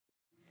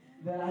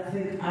that I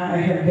think I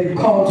have been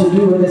called to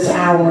do in this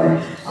hour.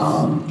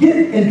 Get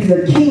into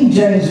the King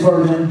James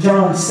Version,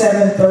 John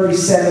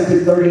 7:37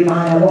 through 39.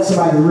 I want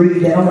somebody to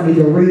read that. I'm going to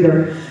need a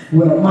reader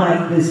with a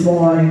mic this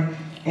morning.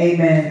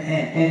 Amen.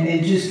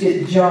 And just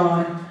get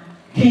John,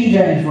 King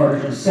James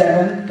Version,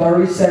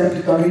 7:37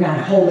 through 39.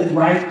 Hold it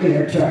right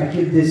there till I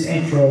give this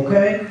intro,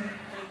 okay?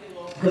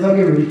 Because I'm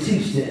getting ready to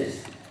teach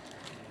this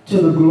to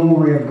the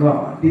glory of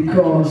God.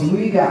 Because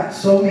we got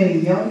so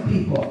many young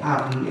people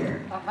out here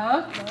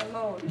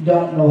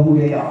don't know who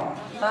they are.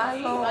 My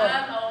Lord.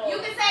 You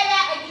can say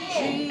that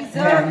again. Jesus.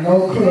 Have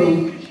no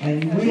clue.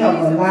 And we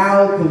have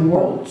allowed the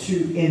world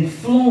to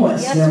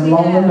influence Yes, them we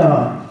long have.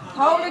 enough.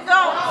 Holy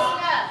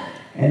Ghost.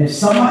 And if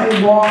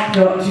somebody walked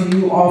up to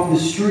you off the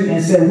street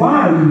and said,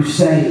 "Why are you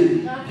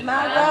saved?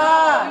 My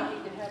God.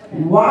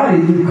 Why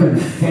do you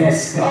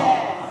confess God?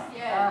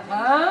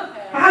 Uh-huh.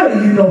 How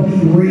do you know He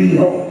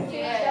real?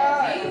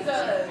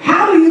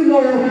 How do you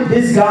know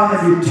this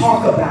God you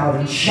talk about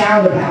and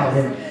shout about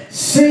and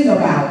sing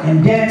about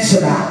and dance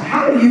about?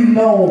 How do you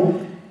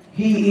know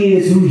He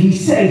is who He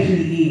say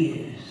He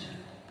is?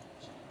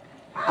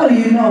 How do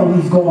you know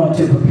He's going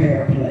to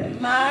prepare a place?"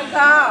 My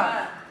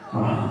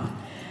God.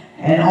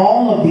 And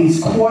all of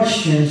these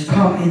questions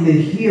come in the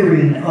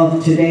hearing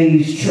of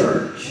today's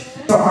church.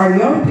 So our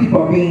young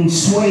people are being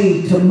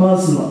swayed to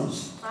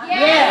Muslims.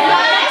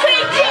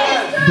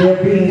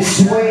 They're being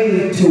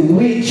swayed to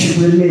witch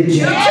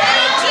religion.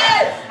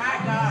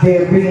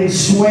 They're being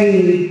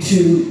swayed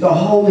to the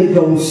Holy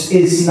Ghost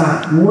is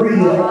not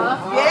real.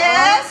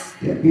 Yes.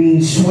 They're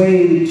being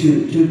swayed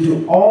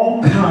to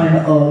all kind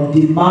of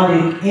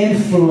demonic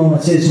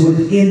influences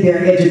within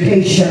their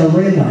education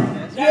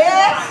arena.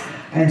 Yes.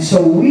 And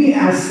so we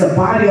as the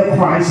body of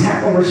Christ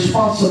have a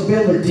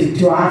responsibility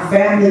to our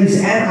families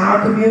and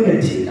our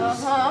communities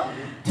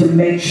to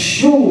make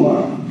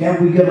sure that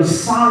we get a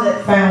solid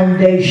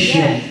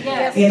foundation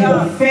in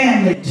the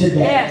family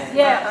today.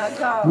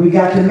 Yes. We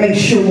got to make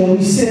sure when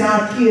we send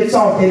our kids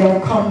off, they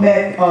don't come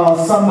back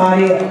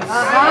somebody else.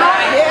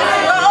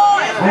 Yes,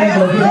 Lord. I ain't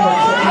gonna hear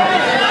much.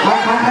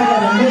 I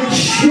gotta make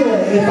sure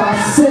if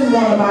I send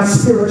one of my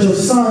spiritual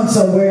sons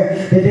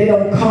somewhere that they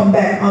don't come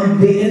back under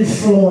the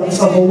influence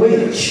of a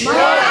witch.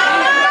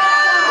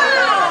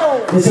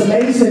 It's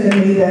amazing to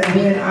me that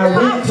when I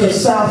went to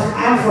South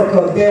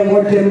Africa, there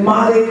were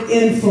demonic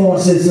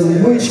influences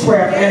and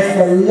witchcraft at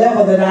the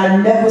level that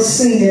I'd never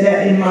seen it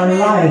at in my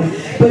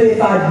life. But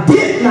if I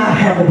did not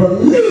have a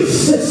belief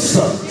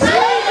system,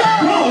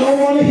 y'all don't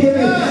want to hear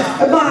me.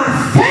 My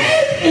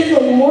faith in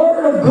the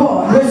Word of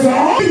God was the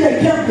only thing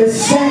that kept me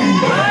standing.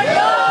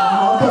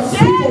 Because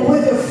people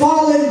went to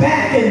falling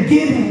back and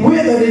getting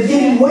withered and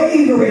getting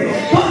wavering.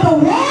 But the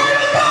Word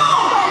of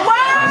God,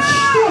 I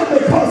stood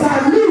because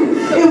I knew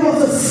it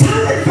was a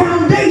solid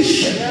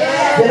foundation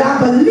that I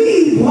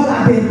believe what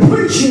I've been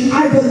preaching.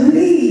 I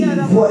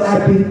believe what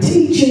I've been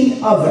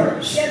teaching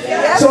others.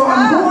 So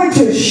I'm going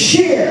to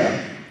share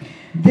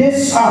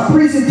this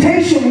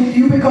presentation with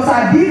you because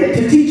I did it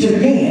to teach it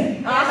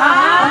again.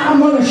 I'm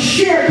going to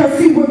share because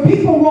see, when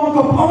people walk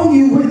up on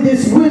you with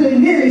this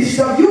willy-nilly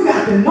stuff, you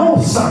got to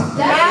know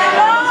something.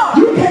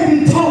 You can't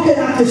be talking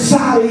out the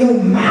side of your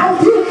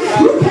mouth.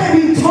 You can't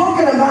be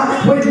talking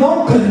about with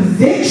no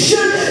conviction.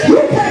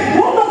 You can't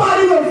want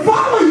nobody to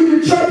follow you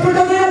to church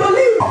because they don't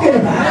believe talking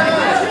about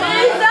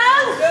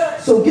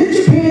it. So get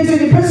your pens and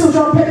your pencils,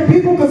 y'all pay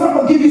people, because I'm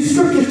going to give you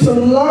scriptures to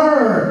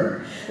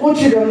learn. I want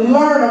you to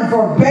learn them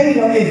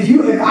verbatim.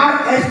 If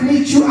I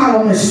meet you out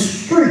on the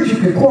street, you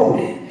can quote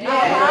it.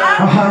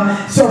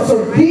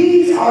 So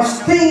these are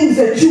things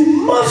that you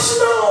must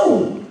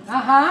know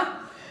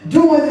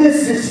during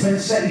this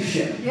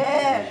dispensation.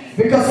 Yes.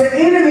 Because the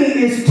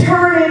enemy is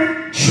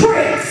turning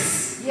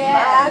tricks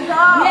Yes.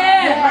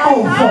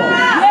 on folks.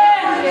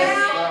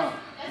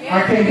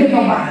 I can't get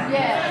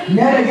nobody.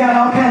 Now they got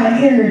all kind of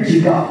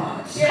energy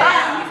gods.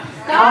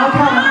 All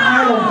kind of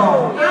idol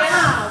gods.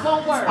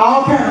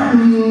 All kind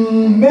of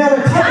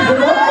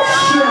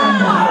meditation.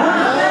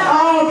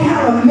 All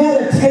kind of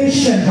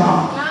meditation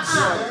gods.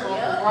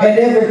 And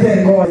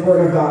everything going to the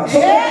Word of God. So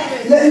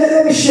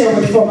let me share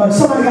with you for a moment.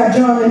 Somebody got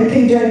John in the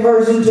King James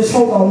Version. Just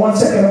hold on one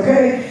second,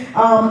 okay?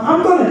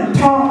 I'm going to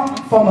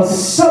talk from a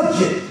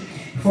subject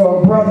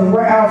for Brother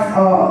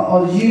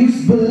Ralph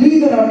youth.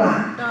 Believe it or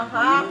not.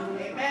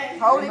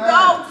 Holy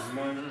Ghost.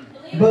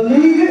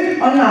 Believe it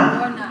or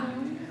not.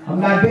 I'm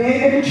not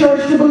begging the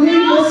church to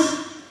believe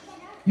this.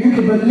 You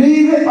can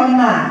believe it or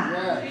not.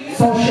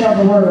 So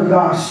shall the Word of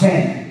God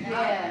stand.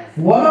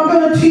 What I'm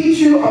going to teach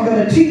you, I'm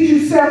going to teach you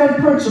 7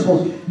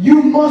 principles.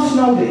 You must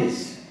know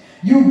this.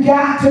 You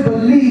got to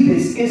believe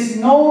this. It's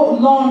no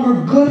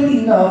longer good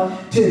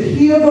enough to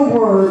hear the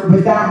Word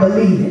without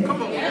believing.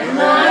 Come on,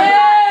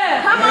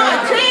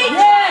 teach.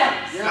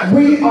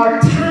 We are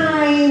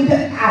timed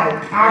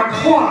out.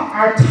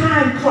 Our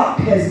time clock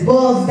has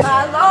buzzed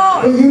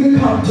out for you to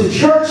come to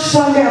church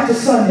Sunday after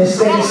Sunday and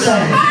stay the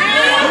same.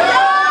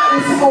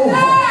 It's over.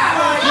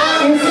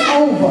 It's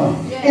over.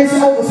 It's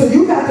over. So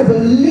you got to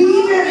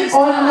believe it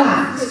or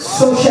not.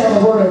 So shall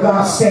the word of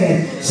God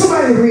stand.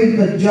 Somebody read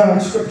the John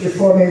scripture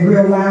for me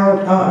real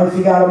loud. If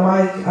you got a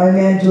mic,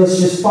 amen.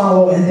 Just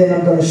follow, and then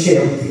I'm going to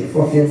share with you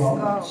for a few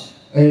moments.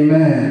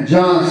 Amen.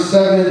 John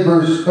 7,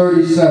 verse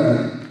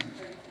 37.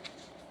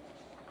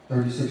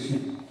 36.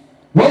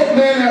 What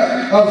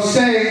manner of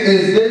saying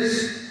is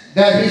this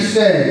that he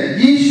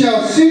said, ye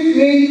shall seek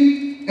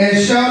me and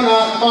shall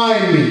not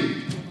find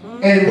me.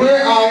 And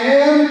where I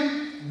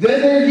am,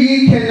 thither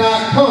ye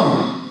cannot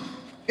come.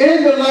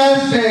 In the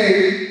last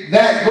day,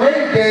 that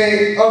great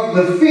day of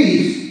the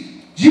feast,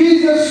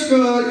 Jesus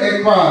stood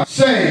and cried,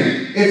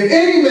 saying, if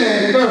any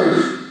man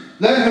thirst,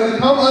 let him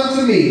come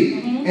unto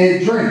me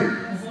and drink.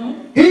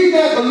 He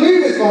that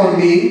believeth on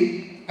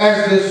me,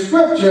 as the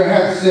scripture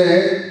hath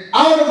said,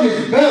 out of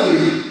his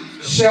belly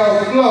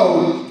shall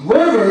flow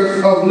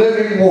rivers of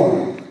living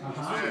water.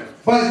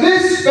 But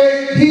this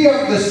spake he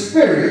of the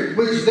Spirit,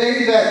 which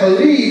they that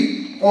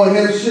believe on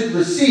him should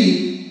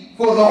receive,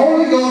 for the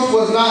Holy Ghost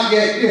was not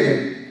yet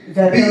given. Is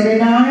that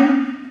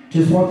 39?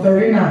 Just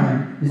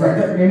 139. Is that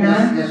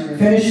 39? Yes,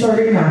 finish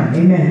 39.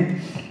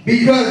 Amen.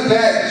 Because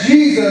that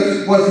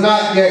Jesus was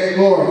not yet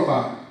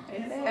glorified.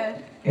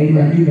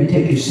 Amen. You may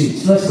take your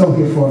seats. Let's go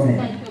here for a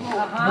minute.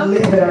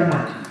 Believe it or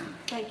not.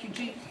 Thank you,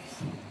 Jesus.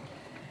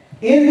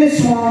 In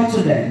this world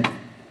today,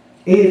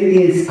 it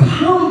is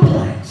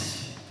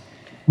complex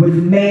with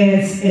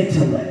man's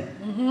intellect.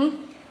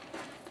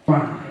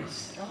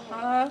 Rise.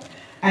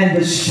 And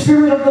the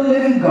Spirit of the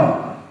living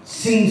God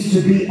seems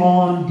to be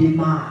on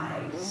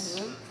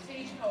demise.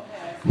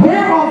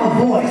 Where are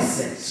the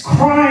voices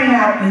crying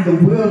out in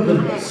the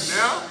wilderness?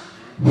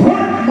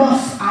 What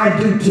must I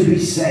do to be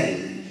saved?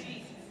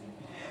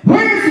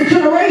 Where is the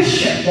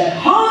generation that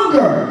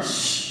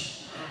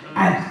hungers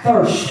and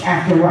thirsts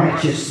after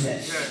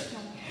righteousness?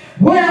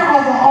 Where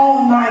are the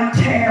all-night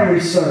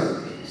tarry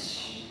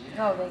service?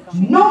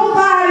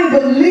 Nobody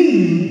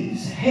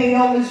believes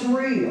hell is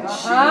real. Oh,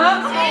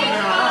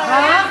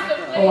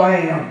 I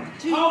am.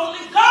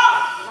 Holy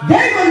Ghost.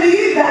 They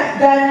believe that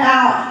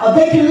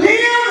they can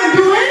live and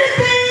do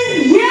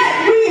anything, yet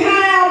we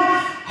have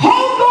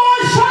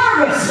homeborn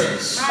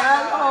services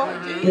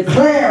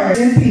declaring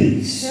in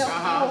peace.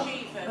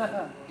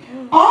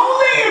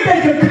 Only if they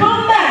could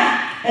come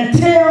back and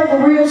tell the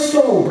real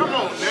story.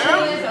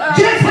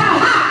 Just how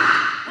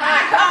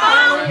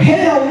hot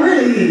hell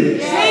really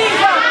is.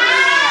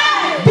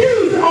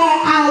 These are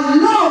our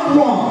loved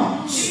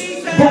ones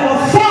that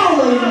are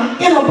falling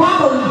in a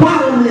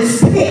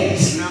bottomless pit.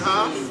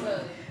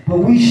 But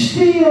we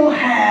still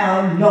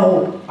have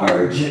no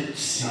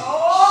urgency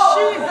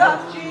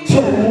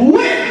to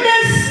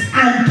witness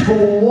and to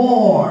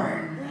warn.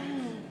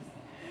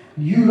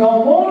 You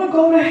don't want to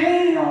go to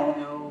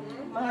hell,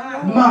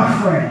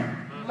 my friend.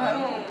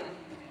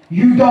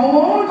 You don't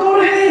want to go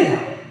to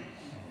hell,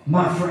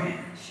 my friend.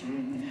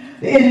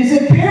 It is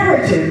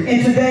imperative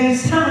in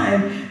today's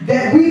time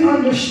that we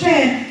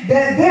understand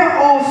that there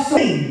are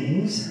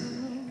things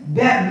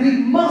that we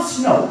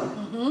must know.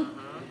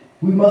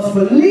 We must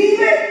believe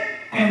it,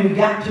 and we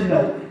got to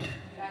know it.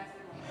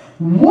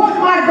 What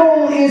my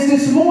goal is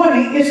this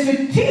morning is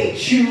to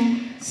teach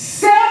you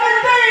 7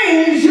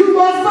 things you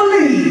must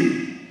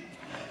believe.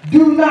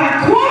 Do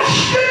not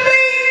question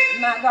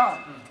me. My God.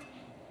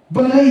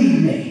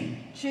 Believe me.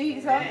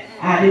 Jesus.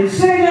 I didn't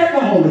say that. The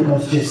Holy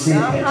Ghost just said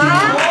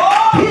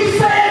that. He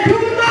said, do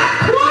not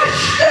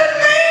question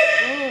me,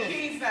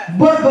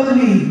 but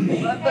believe me.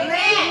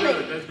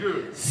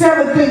 Believe me.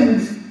 7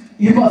 things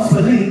you must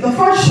believe. The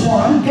first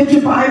one, get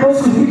your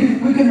Bibles, because we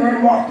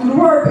can walk through the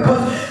Word,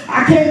 because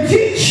I can't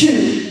teach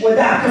you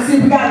without, because see,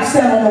 we got to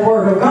stand on the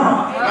Word of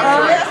God.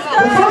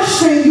 The first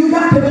thing, you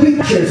got to believe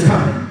that is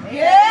coming.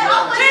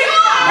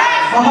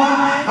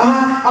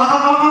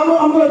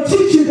 I'm going to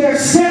teach you there are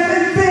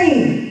 7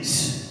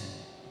 things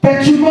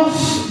that you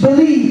must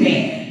believe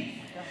in.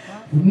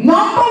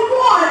 Number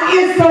 1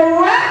 is the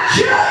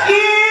rapture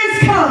is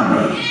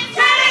coming.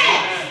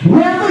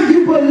 Whether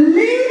you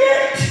believe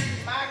it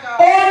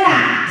or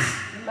not.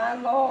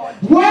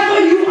 Whether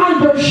you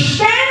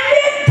understand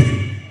it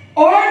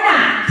or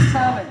not.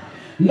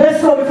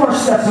 Let's go to 1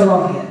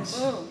 Thessalonians.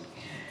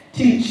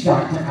 Teach,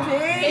 Dr. God.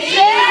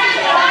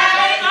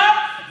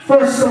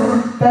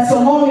 1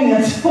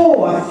 Thessalonians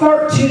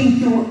 4:13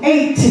 through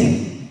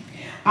 18.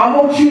 I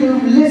want you to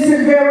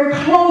listen very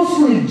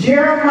closely.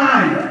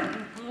 Jeremiah.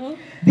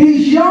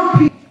 These young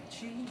people,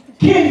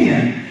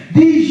 Kenyon,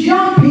 these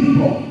young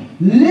people,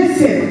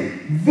 listen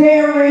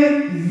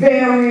very,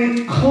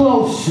 very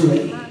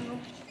closely.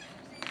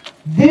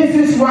 This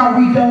is why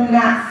we do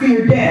not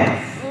fear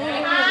death.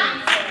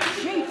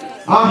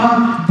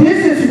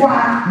 This is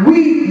why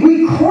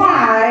we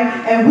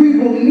cry and we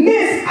will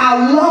miss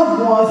our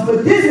loved ones,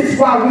 but this is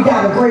why we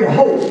got a greater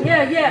hope. Holy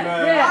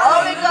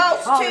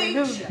Ghost,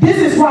 teach. This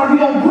is why we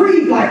don't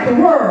grieve like the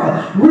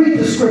world. Read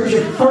the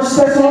scripture, 1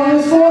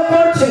 Thessalonians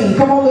 4:13.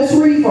 Come on, let's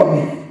read for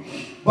me.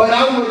 But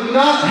I would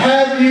not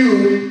have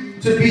you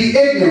to be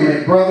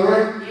ignorant,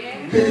 brethren,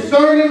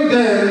 concerning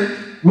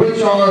them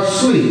which are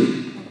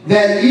asleep,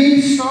 that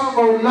ye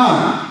sorrow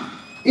not,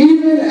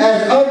 even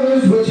as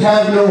others which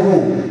have no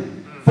hope.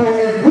 For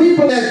if we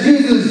believe that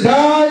Jesus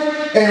died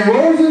and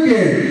rose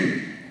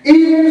again,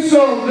 even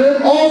so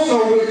them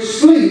also which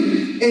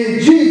sleep in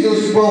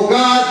Jesus will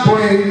God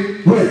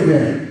bring with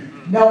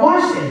them. Now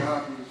watch this.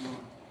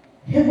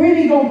 When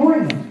he gonna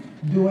bring them?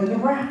 During the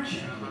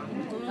rapture.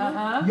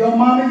 Your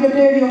mama, your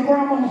daddy, your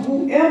grandmama,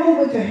 whoever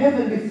went to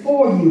heaven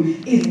before you,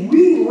 if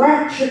we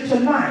rapture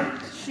tonight,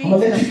 I'm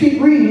going to let you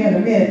keep reading here in a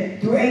minute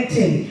through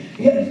 18.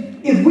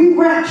 If we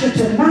rapture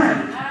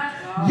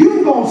tonight,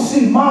 you're going to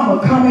see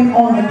mama coming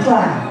on the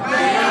cloud.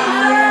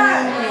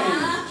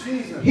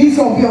 He's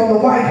going to be on the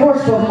white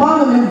horse, but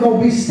mama and him going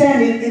to be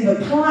standing in the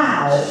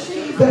cloud.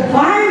 The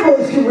Bible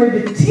is getting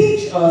ready to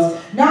teach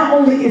us not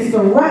only is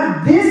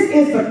this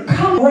is the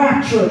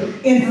rapture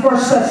in 1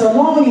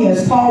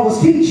 Thessalonians, Paul was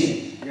teaching.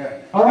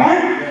 All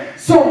right?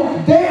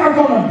 So they are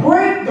going to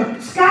break, the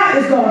sky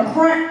is going to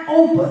crack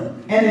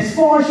open. And as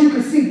far as you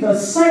can see, the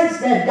saints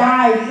that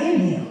died in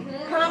him.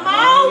 Come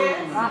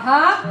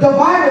on. The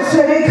Bible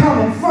said they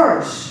coming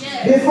first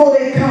before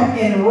they come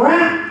in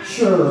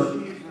rapture.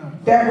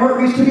 That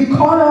word means to be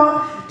caught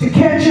up, to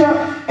catch up,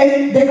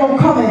 and they're going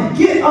to come and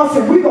get us,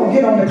 and we're going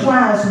to get on the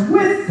clouds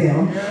with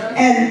them,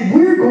 and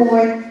we're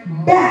going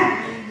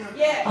back.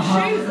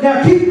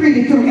 Now keep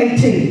reading through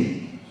 18.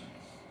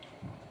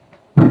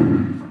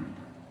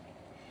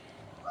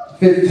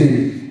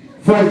 15.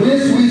 For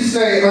this we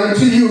say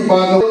unto you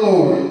by the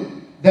Lord,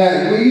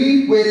 that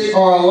we which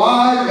are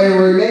alive and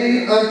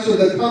remain unto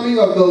the coming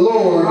of the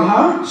Lord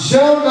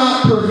shall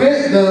not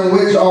prevent them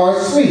which are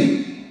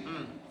asleep.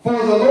 For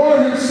the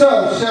Lord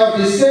himself shall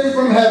descend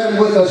from heaven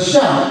with a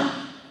shout,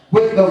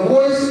 with the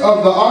voice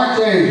of the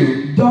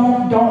archangel.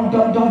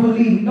 Don't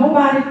believe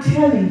nobody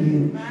telling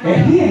you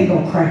that he ain't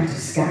gonna crack the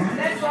sky.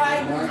 That's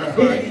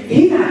right.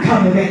 He's not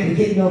coming back to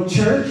get no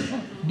church.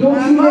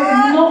 Don't you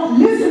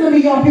listen to me,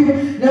 young people.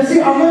 Now see,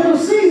 our little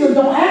Caesar,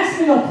 don't ask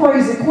me no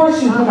crazy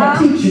questions when I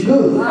teach you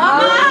good.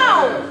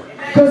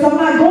 Because I'm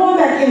not going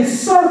back in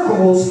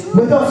circles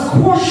with us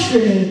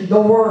questioning the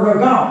word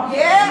of God.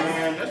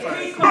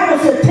 The Bible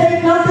said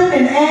take nothing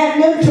and add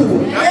nothing to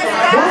it.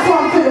 That's why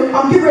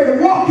I'm getting ready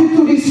to walk you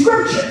through these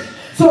scriptures.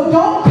 So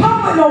don't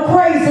come with no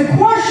crazy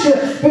question,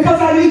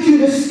 because I need you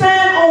to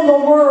stand on the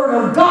word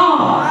of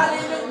God.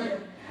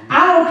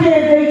 I don't care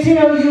if they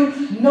tell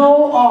you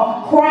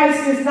no,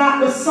 Christ is not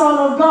the Son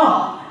of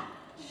God.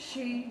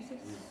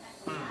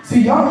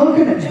 See, y'all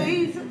looking at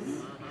me.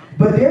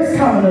 But there's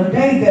coming a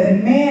day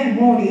that man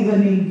won't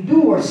even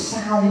endure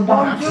sound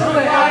doctrine.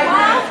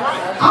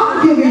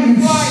 I'm giving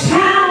you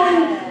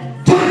sound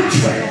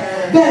doctrine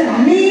that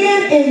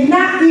men in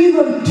not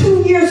even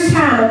 2 years'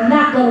 time are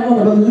not going to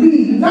want to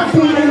believe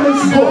nothing in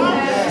this book.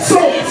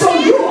 So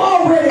you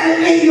already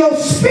in your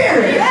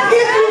spirit. If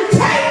you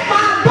take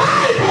my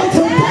Bible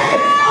today,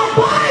 a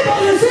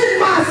Bible is in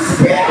my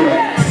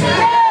spirit.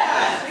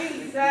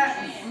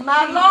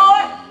 My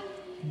Lord.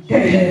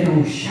 They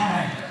don't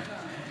shine.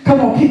 Come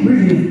on, keep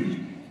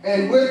reading.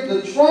 And with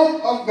the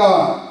trump of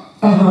God,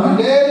 the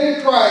dead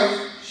in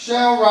Christ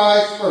shall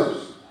rise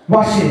first.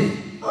 Watch it.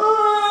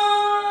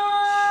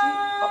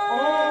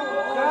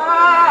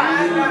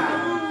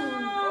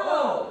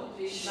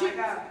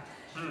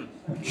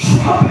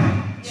 Trumpet.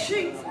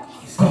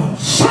 It's going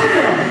to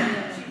sound.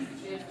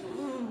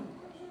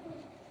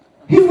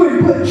 He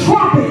wouldn't put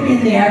trumpet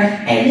in there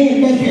and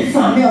then make it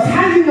something else.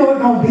 How you know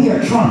it's going to be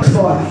a trumpet,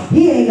 boy?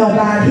 He ain't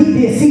nobody. He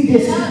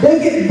this.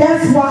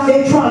 That's why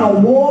they're trying to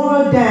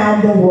water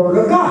down the word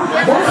of God.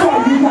 That's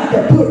why you got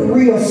to put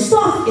real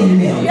stuff in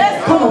them.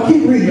 Come on,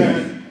 keep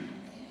reading.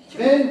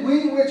 Then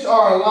we which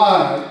are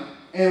alive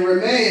and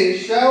remain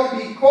shall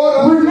be caught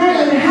up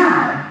Remain together.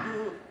 how?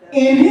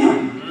 In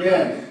him.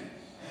 Yes.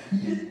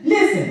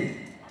 Listen,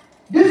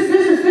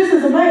 this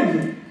is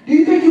amazing. Do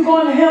you think you're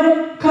going to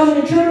heaven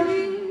coming to church?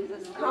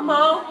 Come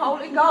on,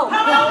 Holy Ghost.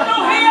 Come on,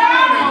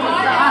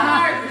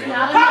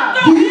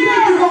 do you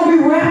think you're going to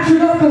be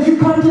raptured up because you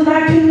come to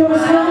that kingdom of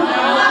heaven?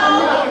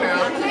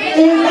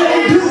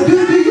 And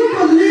do you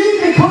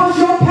believe because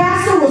your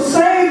pastor was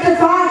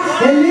sanctified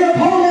and lived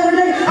holy every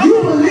day,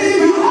 you believe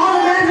you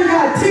automatically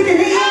got a ticket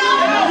in?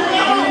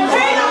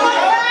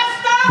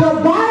 The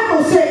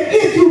Bible said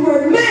if you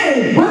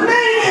remain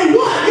in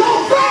what? Your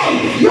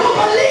faith, your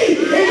belief.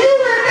 If you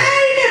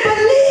remain in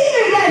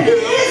believing that he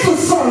is the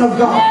Son of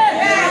God.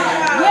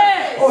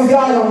 Oh,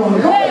 y'all don't want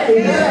to go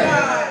there.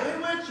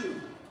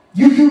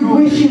 You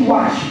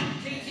wishy-washy.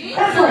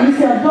 That's why he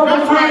said,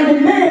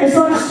 double-minded man is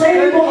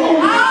unstable in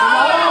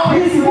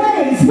his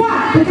ways.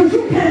 Why? Because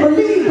you can't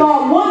believe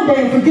God one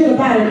day and forget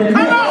about it the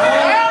next.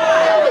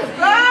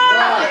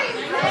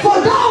 For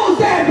those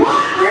that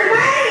want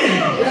remain.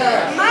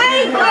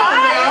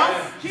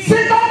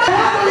 Sit on the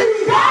heavenly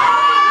God.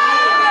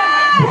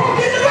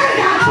 Broken the way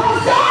I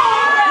trust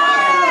God.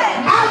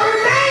 I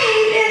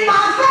remain in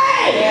my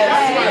faith.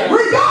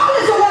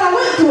 Regardless of what I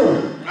went through.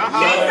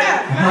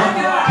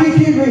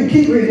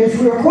 Keep reading. It's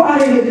real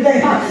quiet in here today.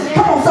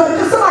 Come on,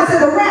 somebody said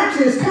the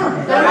rapture is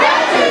coming. The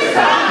rapture is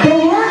coming. The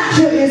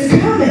rapture is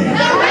coming.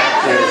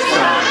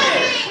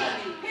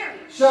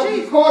 Shall be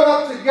caught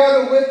up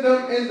together with with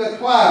them in the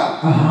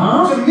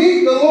clouds, to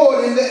meet the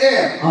Lord in the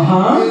air.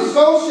 And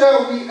so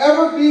shall we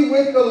ever be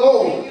with the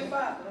Lord.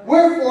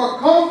 Wherefore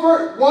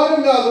comfort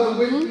one another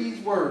with these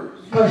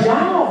words. Because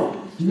y'all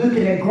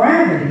looking at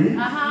gravity, so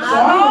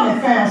I went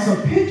and found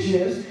some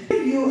pictures,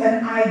 give you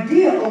an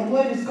idea of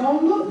what it's going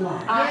to look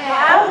like.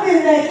 Over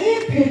in that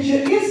end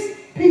picture, it's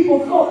people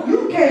float.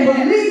 You can't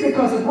believe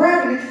because of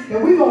gravity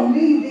that we're going to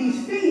leave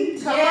these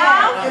feet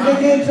and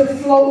begin to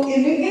float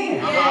in the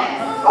air.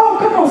 Oh,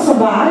 come on,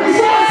 somebody.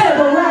 Someone said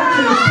the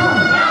rapture is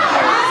coming.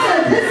 I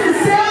said, this is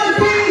 7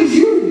 things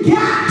you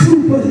got to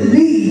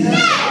believe.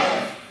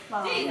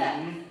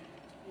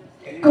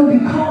 It's going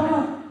to be caught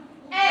up.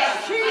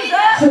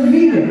 To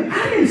meet him.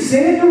 I didn't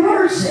say it, the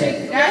word said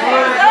it.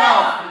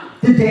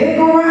 The dead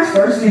gonna rise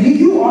first, and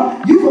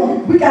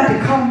we got to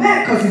come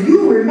back because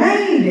you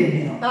remained in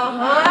him. So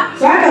I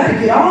got to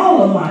get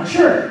all of my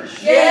church.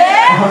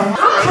 I'm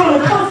trying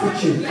to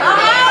comfort you. I'm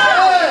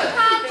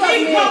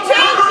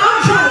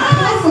trying to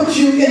comfort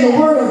you in the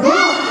word of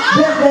God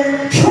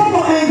that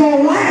trouble ain't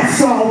gonna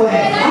last always.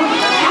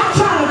 I'm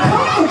trying to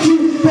comfort you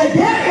that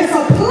there is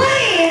a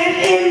plan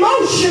in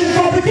motion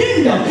for the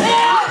kingdom.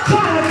 I'm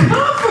trying to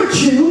comfort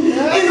you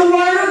in the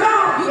word of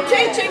God. You're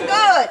teaching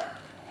good.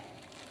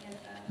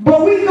 But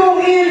we go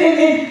in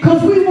and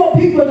because we want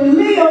people to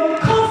live,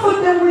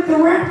 comfort them with the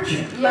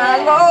rapture. My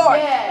Lord.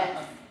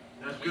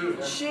 That's good.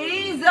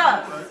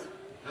 Jesus.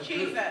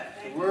 Jesus.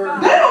 They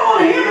don't want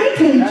to hear me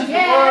teach.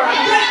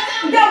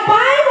 The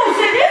Bible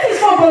said this is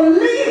for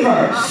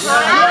believers.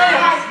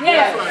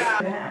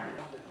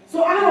 So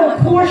I don't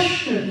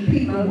question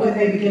people when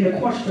they begin to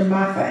question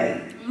my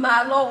faith.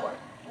 My Lord.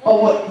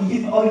 Or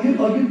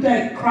you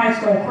think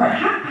Christ gonna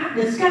crash?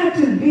 The sky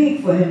too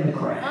big for him to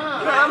crash.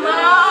 Come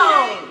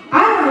on.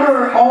 I've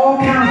heard all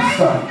kinds of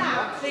stuff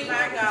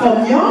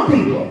from young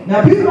people.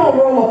 Now people don't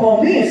roll up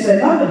on me and say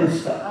none of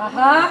this stuff.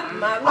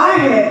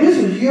 This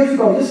was years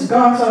ago. This is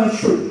God's honest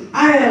truth.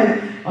 I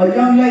had a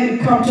young lady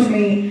come to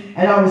me,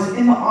 and I was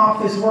in the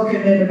office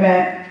working in the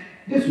back.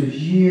 This was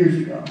years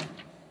ago,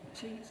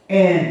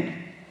 and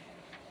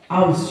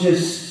I was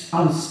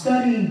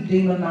studying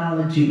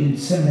demonology in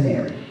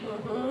seminary.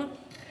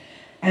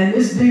 And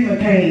this demon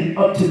came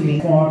up to me,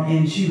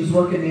 and she was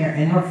working there,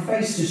 and her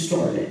face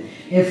distorted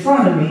in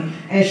front of me.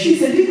 And she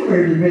said, "Do you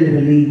really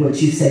believe what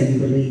you say you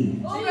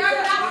believe?"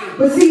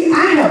 But see,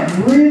 I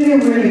have really,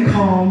 really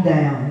calmed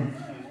down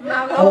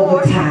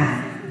over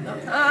time.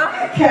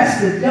 I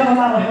cast the devil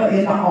out of her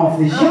in the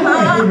office. Y'all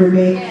ain't hearing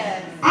me.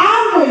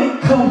 I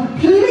went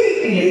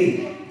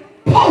completely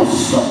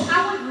postal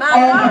on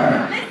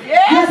her.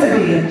 Yes, I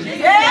did.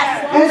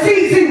 And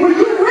see, when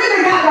you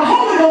really got the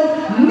Holy Ghost,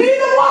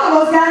 neither one of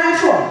us got in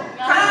trouble.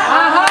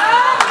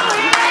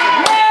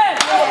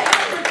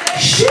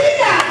 She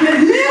got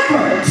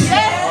delivered.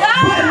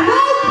 But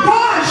no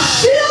God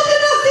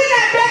shielded us in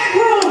that back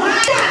room.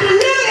 Got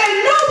delivered and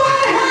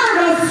nobody heard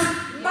us.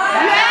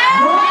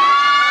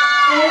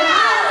 And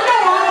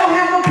I don't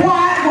have a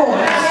quiet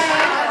voice.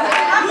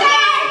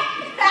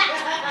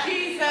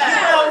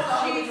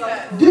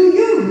 Do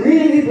you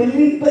really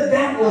believe? But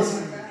that was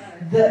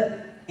the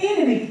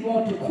enemy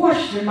want to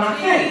question my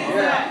faith.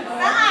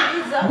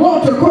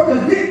 Want to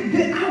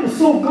question. I was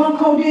so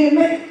gung-ho then,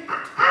 man.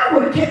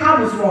 I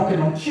was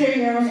walking on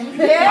chairs.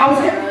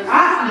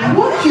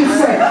 What you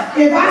say?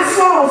 If I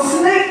saw a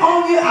snake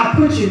on you, I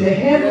put you in the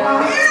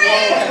headlock.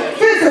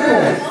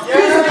 Physical.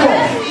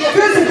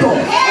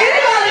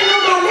 Anybody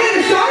know my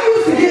ministry? I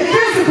used to get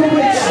physical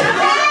with you.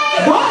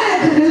 God had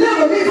to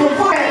deliver me from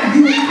fire.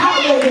 You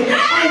outwarded. And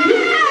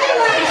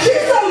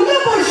she's so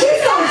little,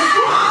 she's so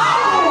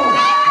strong.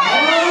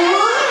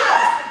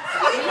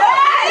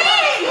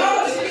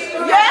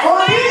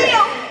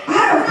 I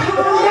have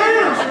calmed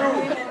down.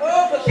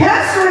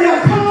 Pastor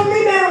have calmed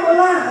me down a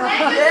lot.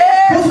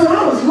 Because when I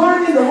was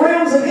learning the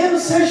realms of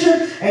intercession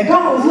and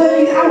God was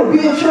letting me, I would be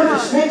in church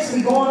and snakes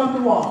be going up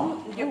the wall.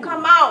 You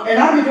come out. And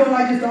I be doing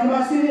like this. Don't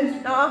nobody see this?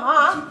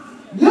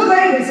 Little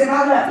babies in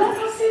my lap. Don't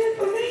nobody see it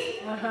for me?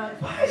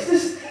 Why is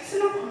this snakes in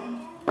the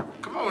wall?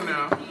 Come on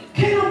now.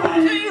 Can't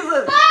nobody.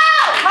 Jesus.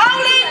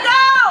 Holy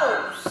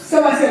Ghost.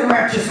 Somebody said the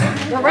rapture's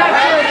coming. The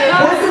rapture.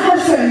 That's the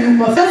first thing you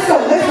must. Let's go.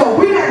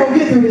 We're not going to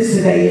get through this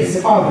today. It's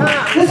over.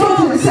 Let's go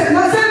to the second.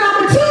 Now, say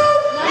number 2.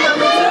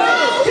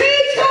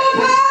 Teach your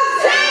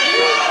pastor.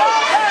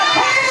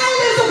 Hang on,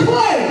 it's a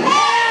play.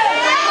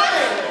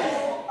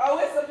 Oh,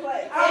 it's a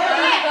play.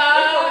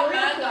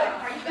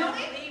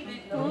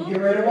 Get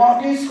ready to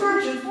walk these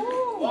scriptures.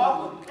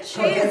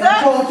 Jesus. I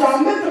told y'all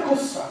mythical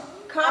stuff.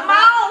 Come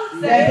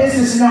on. That this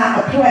is not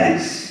a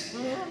place.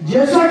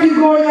 Just like you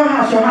go in your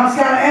house got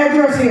an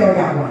address, hell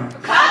got one.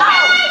 Come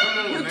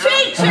on. You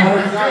teaching.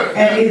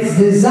 And it's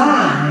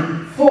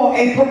designed for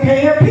a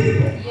prepared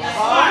people.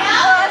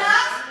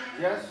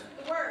 Yes.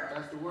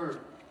 That's the word.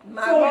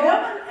 So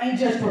heaven ain't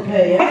just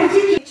prepared. I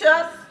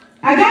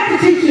got to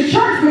teach the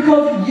church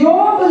because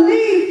your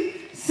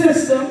belief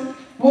system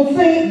will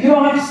think you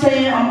don't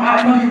understand.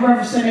 I know you're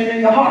referencing it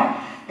in your heart.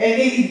 And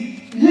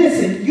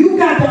listen, you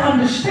got to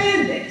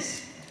understand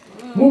this.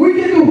 When we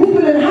get through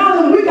hooping and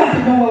hollering, we got to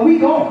go where we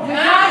going.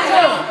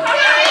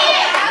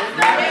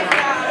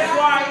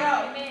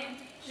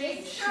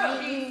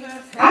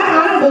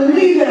 I don't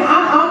believe that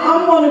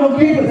I'm one of the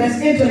people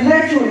that's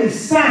intellectually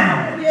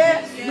sound.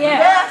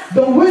 Yes.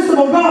 The wisdom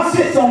of God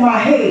sits on my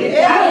head.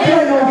 I don't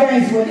play no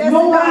games with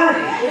nobody.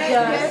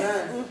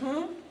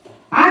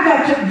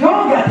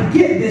 Y'all got to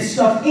get this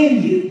stuff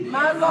in you.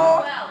 My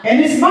Lord. And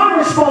it's my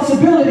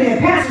responsibility and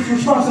pastor's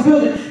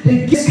responsibility to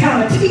get this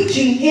kind of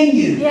teaching in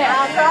you.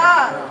 My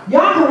God.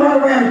 Y'all can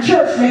run around the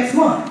church next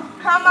month.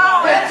 Come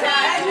on.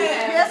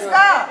 Yes,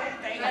 God.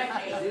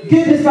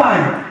 Get this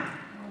Bible.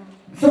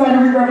 Somebody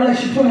read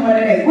Revelation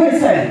 21:8. What did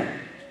it say?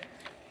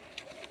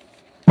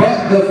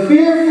 But the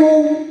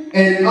fearful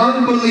and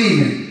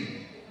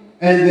unbelieving,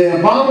 and the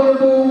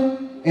abominable,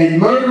 and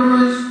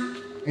murderers,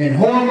 and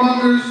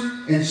whoremongers,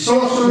 and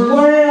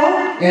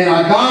sorcerers, and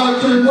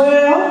idolaters,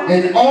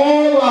 and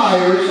all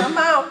liars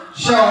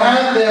shall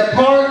have their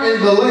part in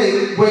the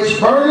lake which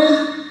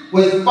burneth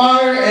with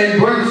fire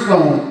and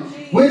brimstone,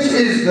 which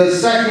is the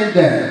second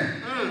death.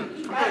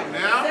 Come on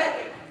now.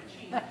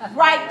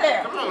 Right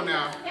there. Come on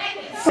now.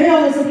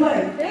 Hell is a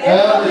place.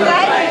 Hell is a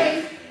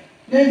place.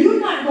 Now you're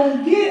not going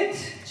to get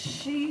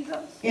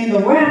in the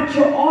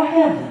rapture or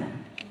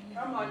heaven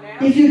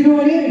if you're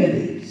doing any of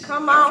these.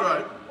 Come on.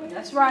 That's right.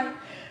 That's right.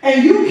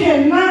 And you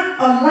cannot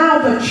allow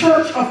the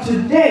church of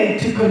today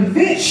to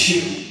convince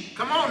you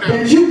Come on now.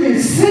 that you can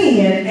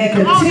sin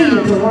and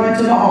continue to run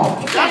to the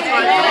altar. That's right. Come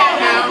on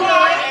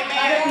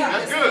now.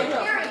 That's good.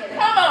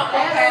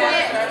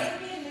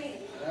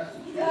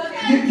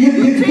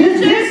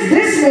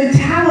 This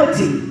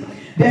mentality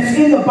that's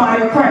in the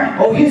body of Christ,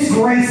 oh, His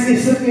grace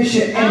is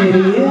sufficient, and it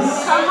is.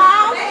 Come on.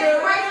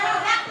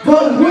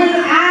 But when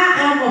I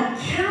am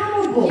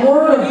accountable,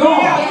 Word of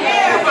God,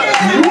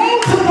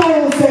 woe to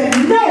those that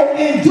know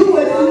and do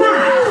it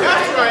not.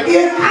 That's right.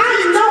 If I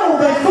know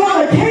that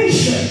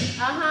fornication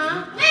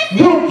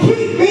will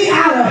keep me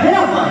out of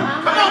heaven,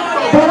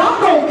 but I'm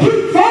going to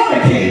keep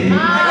fornicating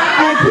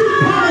and keep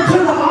coming to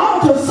the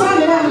altar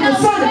Sunday after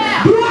Sunday,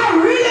 do I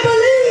really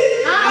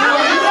believe?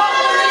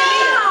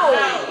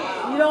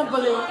 You don't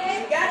believe.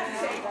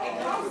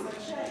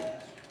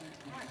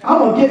 I'm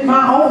going to get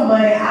my own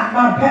money out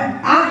my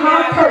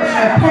purse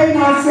and pay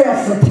myself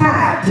some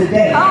tithe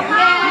today. Oh,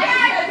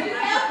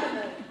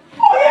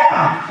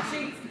 yeah.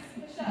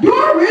 Do I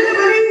really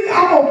believe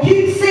I'm going to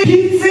keep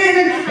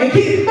sinning and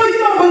keep... No, you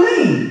don't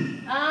believe.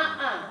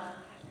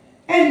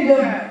 And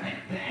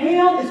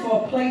hell is for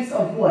a place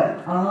of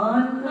what?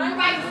 Unbelievers.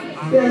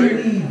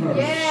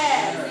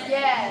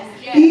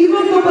 Yes.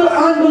 Even the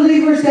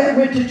unbelievers that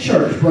went to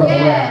church, brother.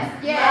 Yes.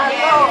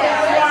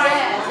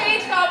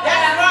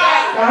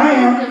 I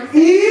am.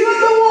 Even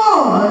the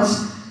ones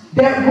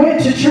that went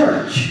to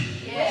church.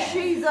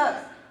 Jesus.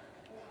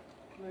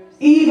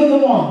 Even the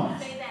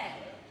ones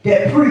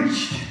that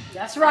preached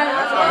That's right. the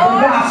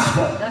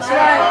gospel. That's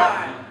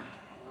right.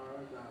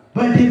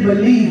 But didn't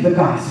believe the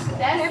gospel.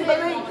 Didn't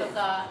believe it.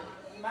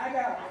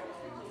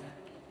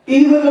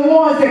 Even the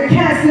ones that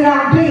casted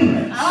out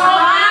demons.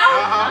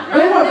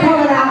 They weren't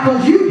coming out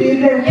because you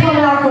did. They were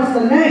coming out because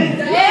the name.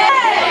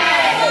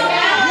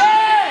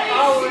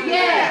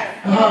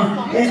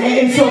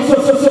 And so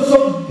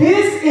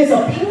this is a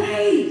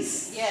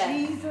place.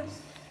 Jesus.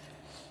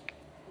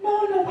 No,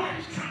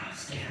 nobody's trying to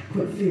scare,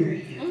 put fear in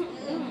you.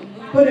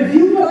 But if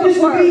you want this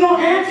to be your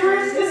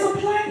address, it's a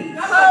place.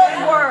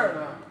 Good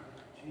word.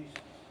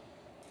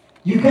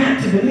 You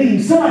got to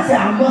believe. Somebody say,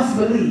 I must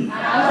believe.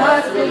 I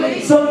must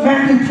believe. So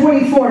Matthew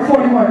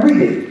 24:41,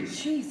 read it.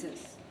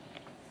 Jesus.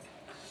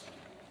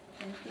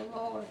 Thank you,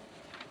 Lord.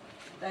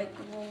 Thank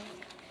you, Lord.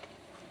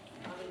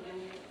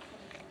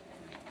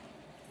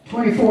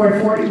 24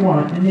 and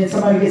 41. And then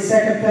somebody get 2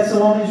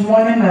 Thessalonians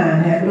 1:9.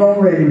 Have it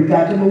already. We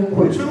got to move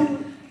quickly.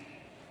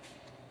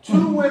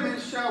 Two women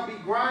shall be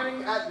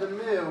grinding at the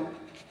mill.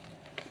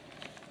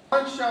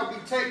 One shall be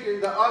taken,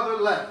 the other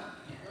left.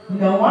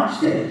 Now watch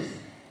this.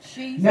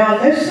 Jesus. Now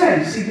let's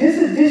say, see, this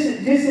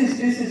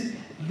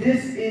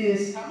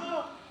is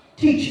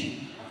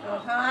teaching.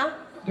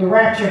 The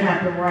rapture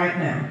happened right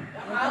now.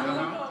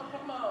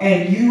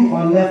 And you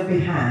are left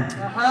behind.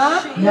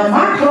 Now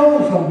my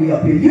clothes gonna be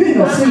up here. You ain't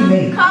gonna see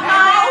me. Come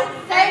on.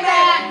 Say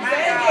that.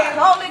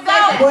 Holy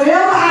Ghost.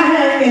 Whatever I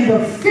have in the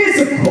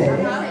physical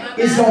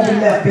is gonna be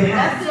left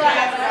behind.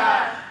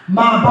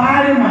 My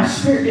body, my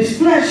spirit, this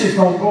flesh is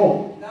gonna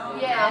go.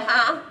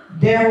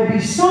 There will be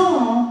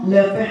some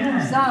left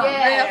behind.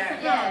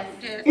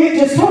 It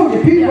just told you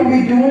people gonna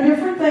be doing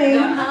different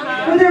things,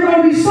 but there are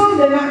gonna be some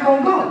that are not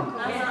gonna go.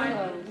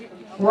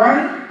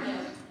 Right?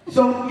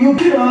 So you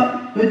get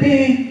up, but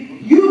then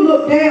you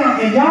look down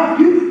and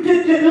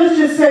let's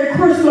just say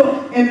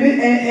Crystal and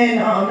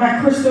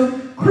not Crystal,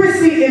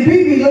 Chrissy and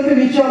BB look at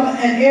each other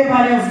and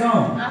everybody else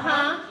gone.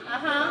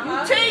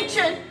 You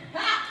teaching.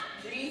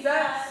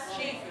 Jesus.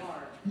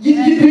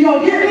 Do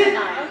y'all get me?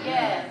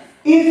 Yes.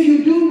 If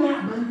you do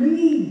not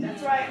believe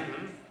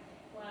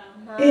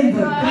in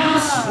the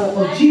gospel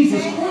of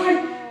Jesus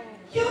Christ,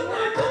 you're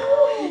not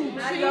going.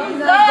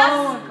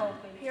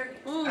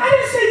 I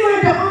didn't say you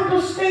had to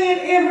understand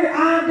every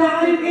I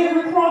dotted,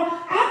 every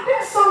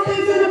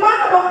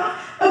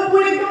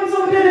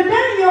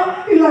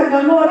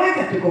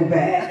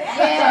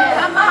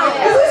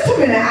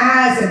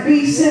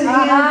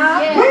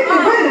rejoicing in.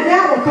 Where did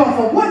that one come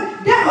from? What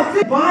that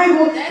the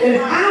Bible that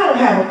if I don't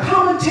have a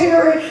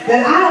commentary,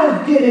 that I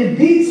don't get in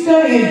deep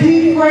study and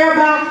deep prayer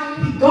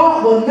about,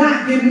 God will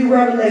not give me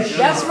revelation.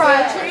 That's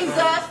right, Jesus.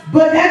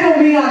 But that don't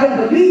mean I don't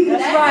believe it.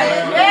 That's right.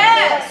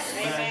 Yes.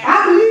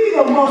 I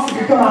believe a monster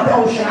can come out the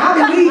ocean.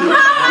 I believe it.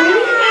 And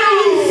even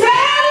he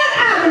said it,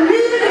 I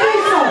believe it to be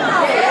so.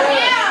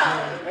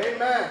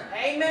 Amen.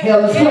 Amen.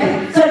 Hell is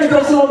playing. 2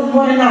 Thessalonians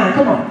 1 and 9.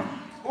 Come on.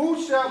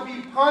 Who shall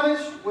be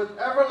punished with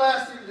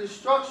everlasting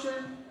destruction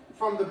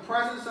from the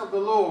presence of the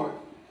Lord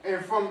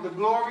and from the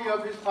glory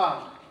of his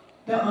power?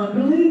 The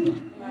unbeliever.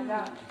 My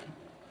God.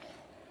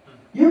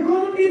 You're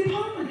going to be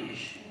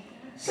punished.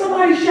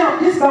 Somebody shout,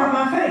 this about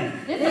my faith.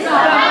 This is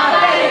about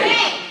my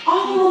faith.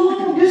 All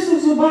along, this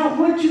was about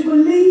what you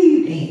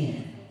believed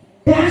in.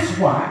 That's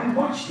why, and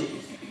watch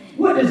this.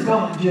 What does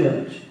God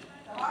judge?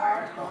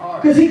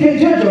 Because he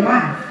can't judge your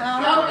mouth.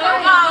 Come on.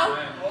 Come on.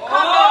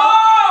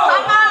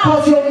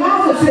 Because your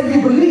mouth will say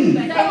you believe.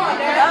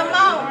 Come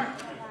on.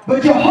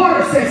 But your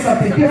heart will say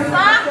something different.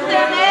 Something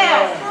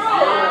else.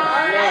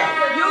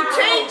 You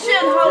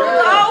teaching, Holy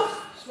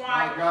Ghost.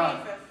 My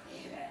God.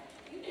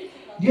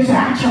 You say,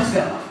 I trust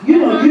God. You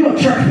know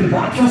church people,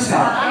 I trust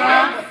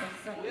God.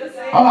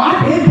 Oh,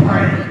 I've been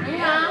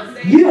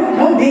praying. You don't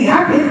know me,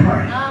 I've been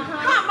praying.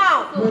 Come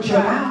on. With your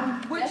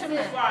mouth. With your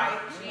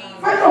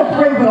mouth. I don't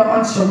pray with an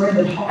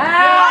unsurrendered heart.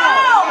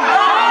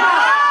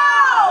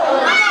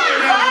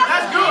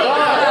 That's good.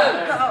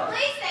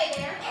 Please stay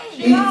there.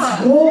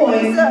 It's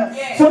going.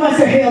 Somebody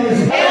say hell is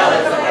a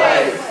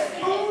place.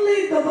 Only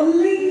the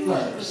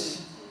believers.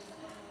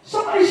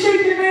 Somebody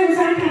shake their neighbors.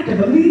 I got to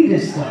believe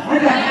this stuff. I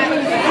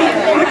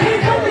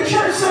can't come to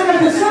church Sunday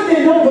after Sunday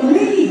and don't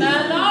believe.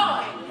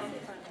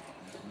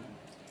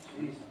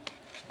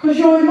 Because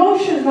your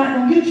emotions not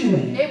going to get you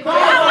in. You're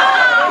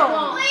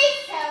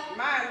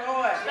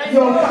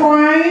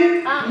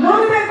crying.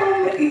 None of that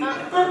going to be.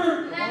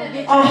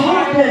 A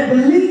heart that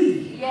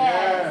believes.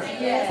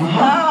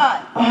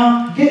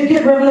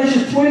 Get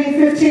Revelation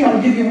 20:15.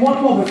 I'll give you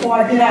one more before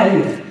I get out of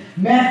here.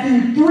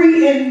 Matthew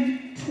 3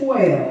 and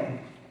 12.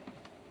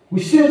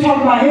 We're still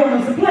talking about hell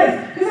as a place.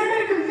 Because I got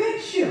to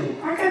convince you.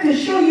 I got to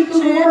show you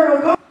through the word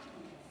of God.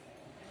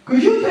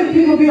 Because you think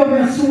people be up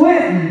there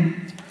sweating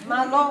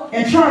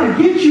and trying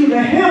to get you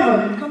to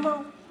heaven. Come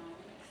on.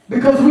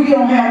 Because we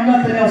don't have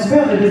nothing else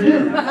better to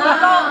do.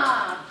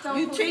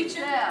 You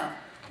teaching?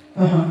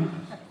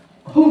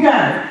 Who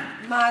got it?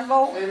 My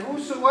Lord. And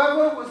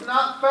whosoever was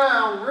not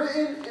found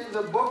written in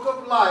the book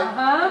of life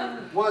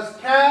was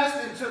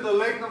cast into the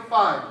lake of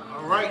fire.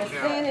 All right,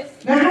 now.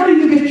 Now, how do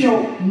you get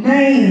your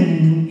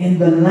name in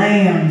the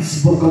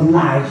Lamb's book of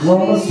life?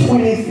 Romans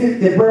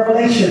 20:15,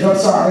 Revelation,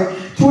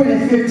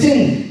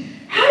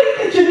 20:15. How do you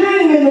get your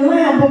name in the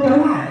Lamb book of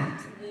life?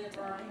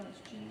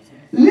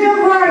 Live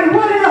right.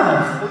 What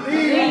else?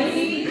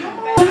 Believe. Come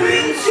on,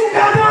 things you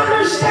got to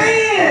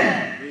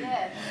understand.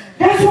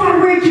 That's why I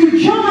read you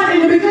John in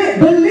the beginning.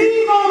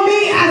 Believe on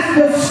me as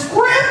the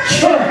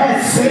scripture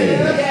has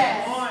said.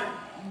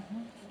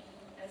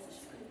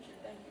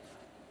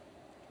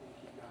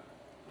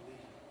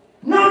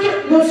 Not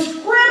the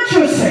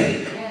scripture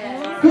said.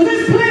 Because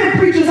there's plenty of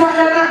preachers out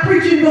there not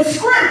preaching the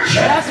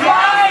scripture. That's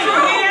right.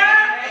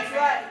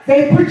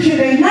 They preaching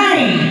their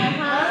name.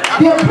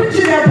 They're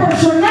preaching their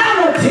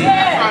personality. I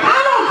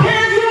don't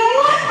care if you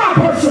don't like my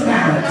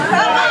personality.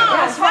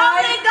 That's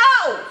Holy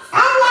Ghost.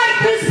 I'm like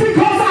this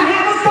because I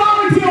have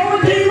authority over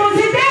demons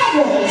and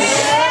devils.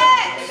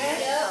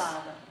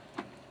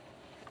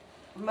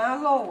 My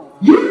Lord.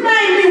 You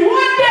name me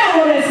one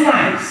devil that's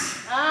nice.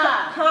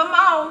 Come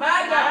on.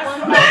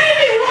 Name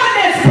me one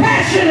that's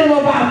passionate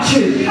about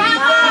you. Come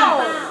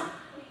on.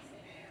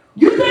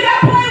 You think I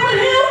play with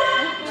him?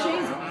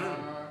 Jesus.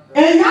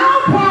 And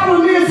y'all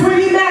problem is when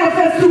he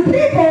manifests to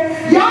people,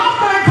 y'all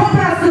think come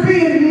has to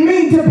be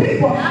mean to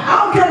people. I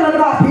don't care nothing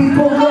about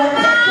people. But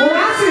when I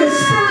see a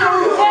spirit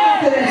on you,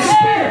 after that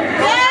spirit.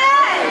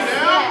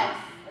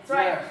 That's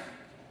right.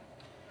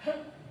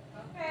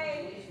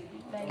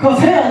 Because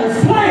hell is a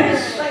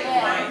place.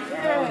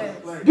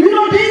 Do you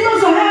know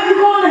demons will have you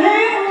going to hell?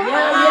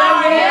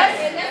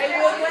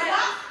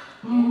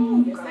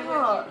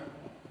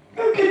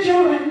 You get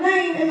your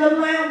name in the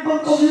Lamb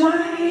book of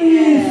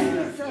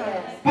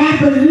life by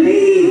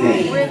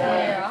believing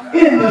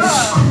in the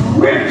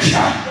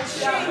scripture.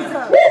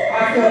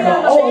 I feel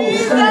the old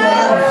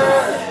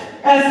scripture.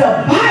 As the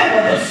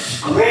Bible, the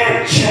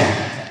scripture.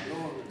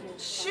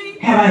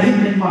 Have I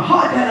hidden in my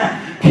heart that I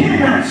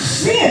cannot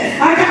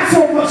sin? I got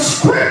so much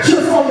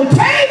scriptures on the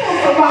table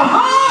for my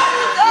heart.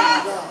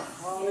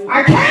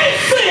 I can't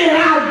sin,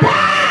 I'll die.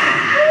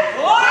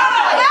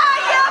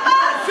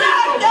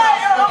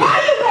 How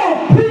you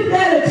going to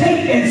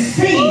premeditate and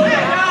sin?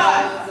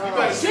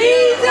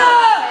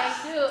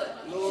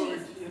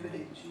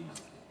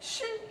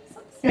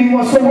 He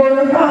was the word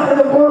of God, and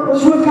the word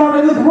was with God,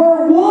 and the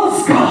word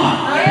was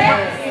God.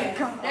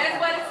 That's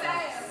what it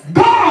says.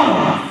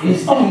 God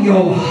is on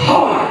your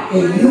heart,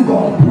 and you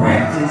going to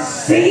practice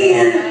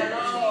sin.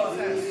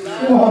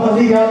 I'm going to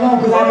leave that alone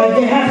because I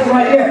mean, it happened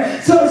right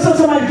there. So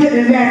somebody get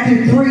me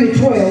Matthew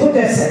 3:12. What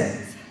that say?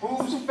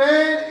 Whose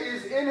fan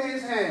is in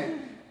his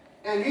hand,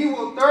 and he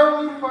will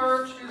thoroughly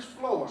purge his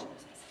floor,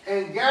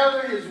 and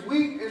gather his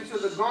wheat into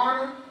the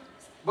garner,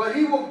 but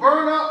he will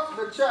burn up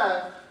the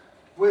chaff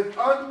with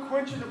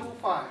unquenchable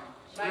fire.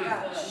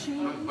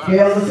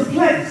 Hell is a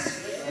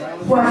place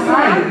where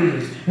fire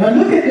is. Now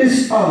look at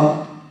this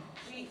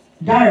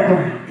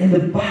diagram in the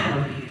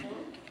bottom here.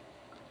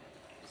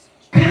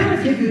 Kind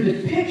of give you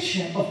the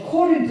picture,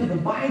 according to the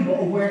Bible,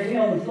 of where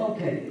hell is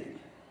located.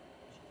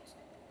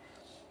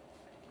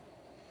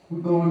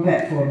 We're going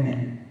back for a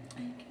minute.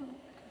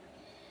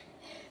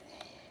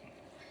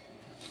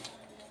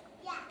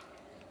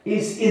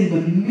 It's in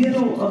the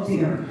middle of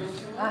the earth.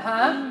 That's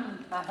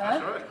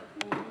right.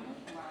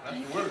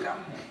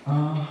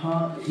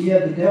 Yeah,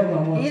 the devil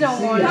don't want to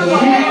see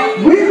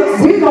it.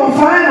 We're going to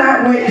find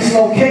out where its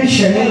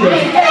location is. We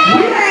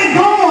ain't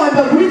going,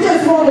 but we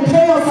just want to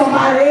tell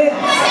somebody else.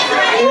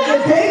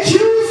 If they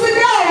choose to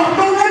go, I'm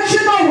going to let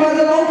you know where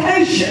the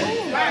location.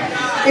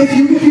 If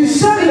you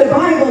study the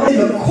Bible in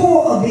the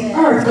core of the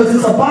earth, because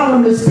it's a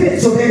bottomless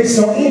pit, so there's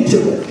no end to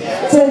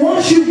it. So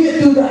once you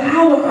get through the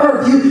outer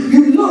earth,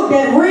 you look,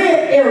 that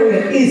red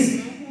area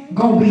is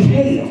going to be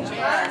hell.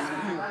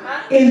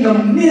 In the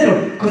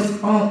middle, because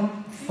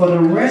for the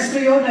rest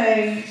of your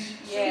days,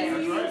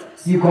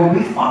 you're going to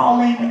be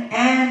falling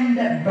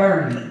and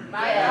burning.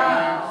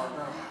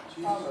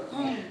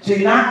 So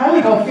you're not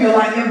only going to feel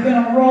like you've been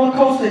on a roller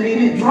coaster and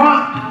it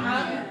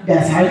dropped.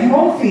 That's how you're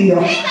going to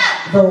feel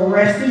the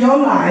rest of your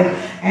life.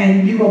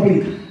 And you're going to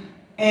be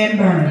and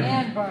burning.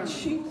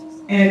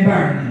 And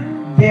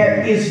burning.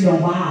 There is no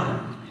bottom.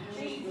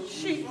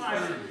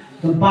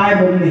 The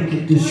Bible makes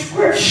a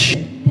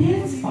description.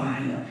 This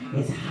fire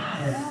is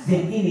hotter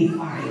than any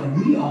fire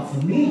we are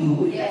familiar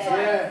with.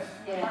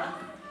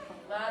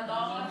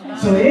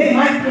 So it ain't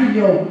like putting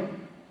your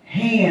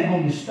hand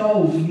on the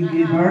stove and you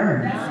get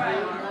burned.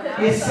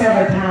 It's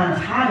several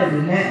times hotter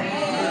than that.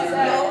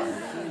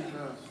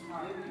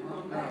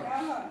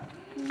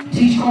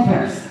 Teach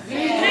comparison.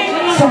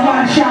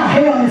 Somebody shout,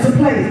 hell is a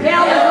place.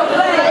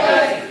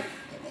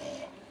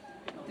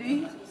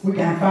 We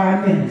got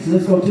 5 minutes.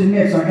 Let's go to the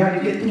next one. I got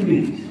to get through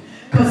these.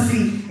 Because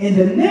see, in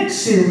the next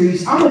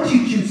series, I'm going to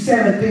teach you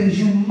 7 things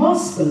you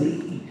must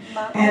believe.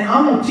 And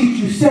I'm going to teach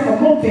you several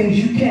more things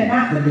you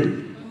cannot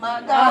believe.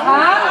 Don't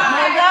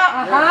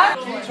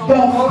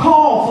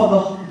fall for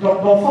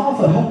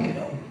the hokey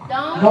doke.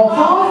 Don't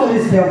fall for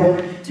this devil.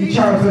 He's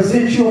trying to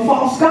present you a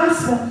false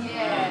gospel.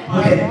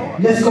 Okay,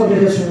 let's go to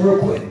this one real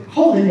quick.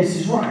 Holiness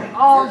is right.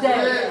 All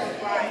day.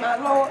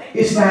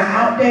 It's not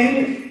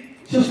outdated,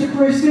 Sister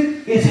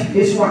Christy.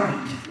 It's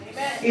right.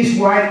 It's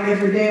right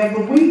every day of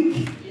the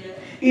week.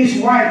 It's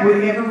right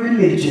with every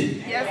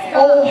religion.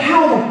 Oh,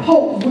 how the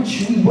Pope,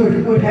 which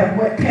would have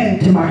what came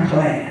to my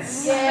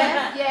class.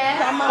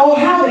 Oh,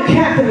 how the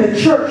Catholic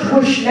Church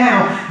wish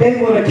now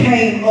they would have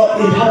came up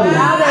in holiness.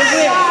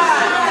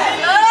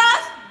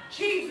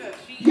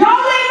 Y'all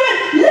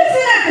ain't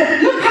listen at the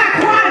look how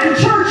quiet the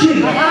church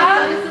is.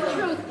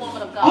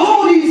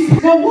 All these.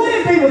 Now, what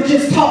if they were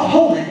just taught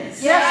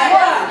holiness? You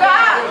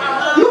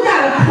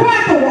got a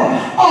plethora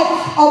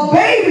of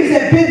babies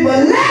that been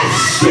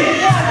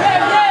molested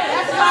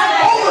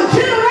over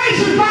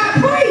generations by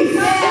priests.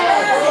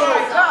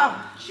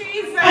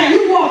 And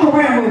you walk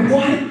around with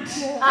white,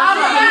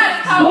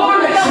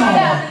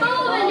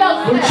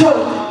 with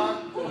children.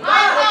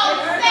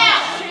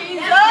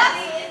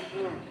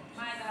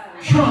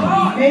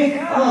 Trying to make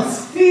us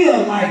feel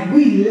like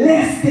we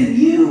less than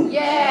you.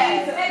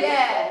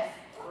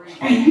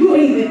 And you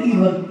ain't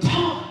even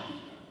taught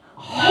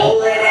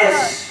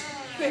holiness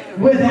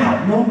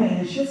without no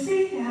man shall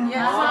see him.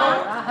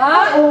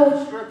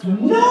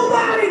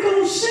 Nobody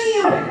gonna see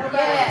him.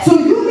 So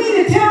you mean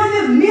to tell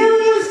them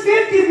millions,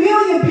 50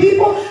 million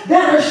people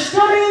that are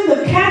studying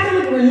the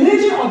Catholic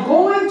religion are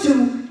going to?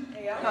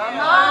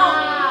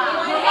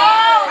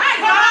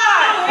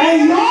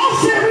 And y'all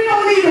said we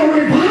don't need a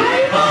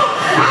revival?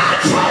 Our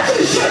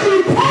churches should be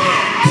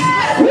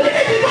packed. We need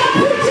to go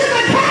preach in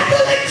the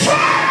Catholic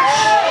Church.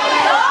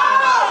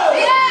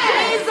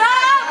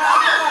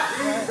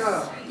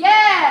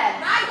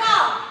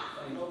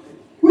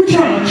 We're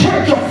trying to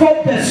church a folk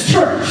that's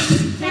churched.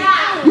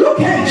 You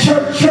can't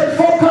church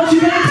folk because you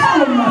ain't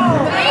telling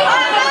nothing. But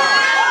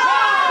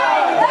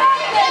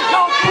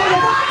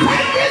if I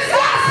take this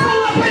gospel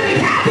up in the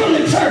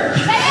Catholic Church,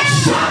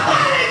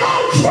 somebody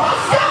gonna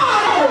trust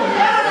God.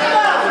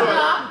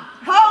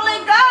 Holy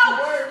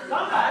Ghost.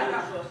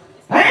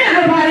 Ain't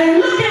nobody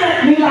looking at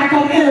me like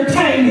I'm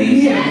entertaining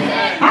you.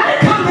 I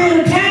didn't come to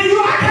entertain you.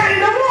 I came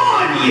to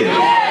warn you.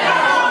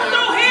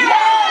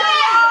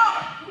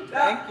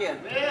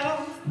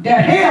 The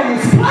hell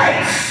is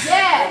place.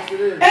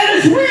 And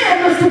it's real,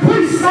 Mr.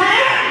 Priest, man.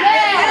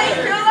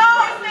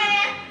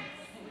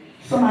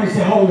 Somebody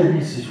say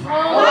holiness is right.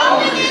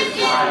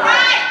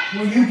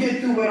 When you get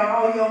through with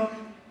all your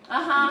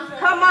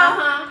Come on.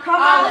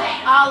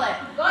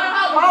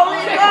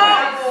 Holy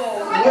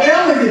Ghost.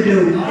 whatever you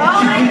do, you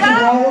get your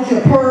rolls,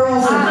 your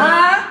pearls,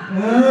 and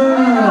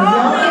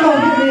Y'all ain't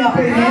gonna get me up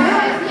in here.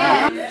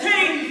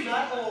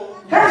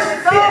 There's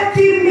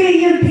 50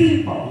 million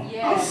people.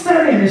 I'm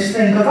studying this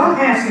thing because I'm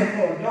asking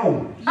for a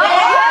dough.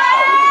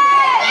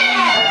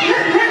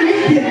 Let me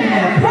get in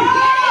there.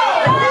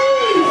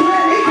 Please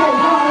let me go.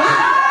 I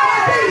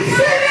can't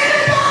send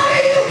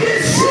anybody. You can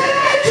send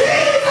me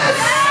Jesus.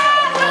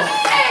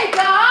 Hey,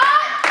 God.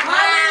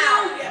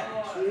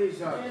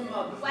 Jesus.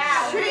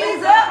 Wow.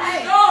 Jesus.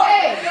 Hey.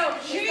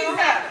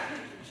 Jesus.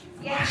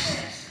 Watch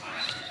this.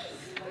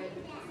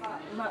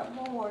 My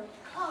Lord.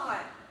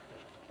 God.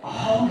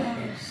 All of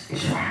this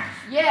is right.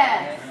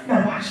 Yes.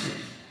 Now watch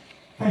this.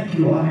 Thank you,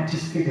 Lord. I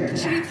just figured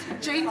it out.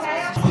 Jesus.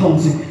 I'm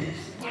closing with this.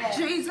 Yes.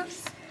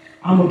 Jesus.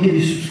 I'm going to give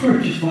you some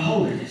scriptures for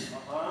holiness.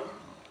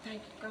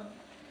 Thank you, God.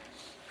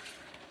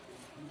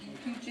 Thank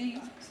you,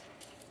 Jesus.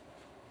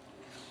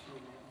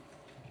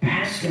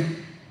 Pastor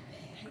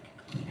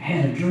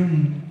had a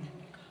dream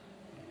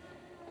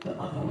the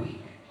other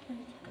week.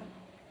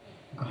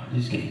 God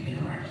just gave me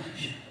the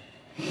revelation.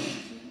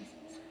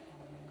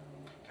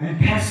 And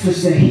Pastor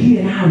said he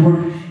and I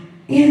were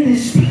in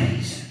this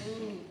place.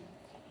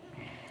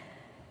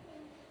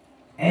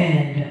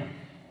 And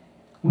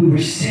we were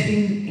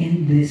sitting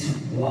in this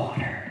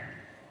water.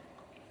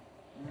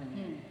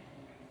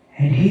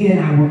 And he and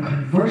I were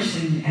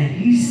conversing, and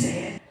he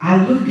said,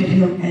 I looked at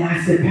him and I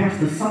said,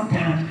 Pastor,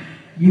 sometimes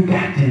you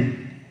got to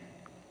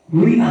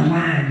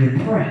realign your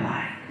prayer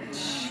life.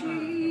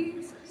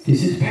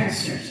 This is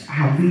pastors,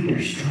 our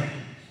leaders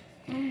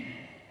train.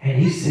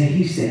 And he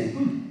said,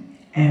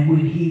 and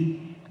when he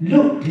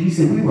looked, he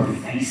said, we were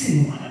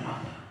facing one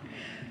another,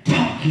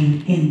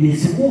 talking in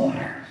this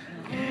water.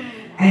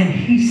 And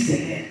he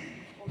said,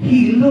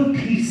 he looked,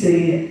 he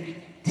said,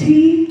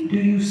 T, do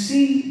you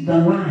see the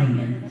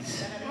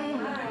lions?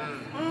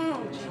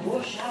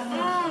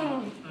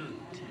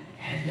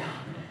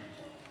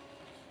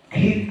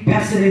 And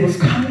Pastor, they was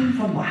coming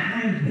from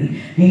behind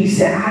me. And he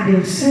said, I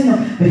didn't see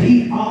them. But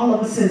he all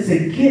of a sudden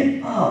said,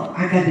 get up.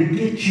 I got to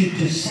get you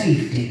to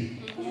safety.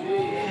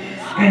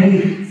 And he,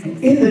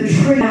 in the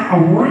dream, I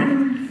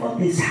ran for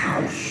this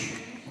house.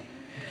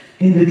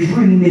 In the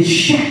dream, this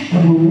shack,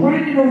 and we're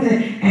running over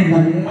there, and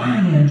the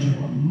lions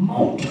were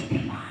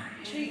multiplying.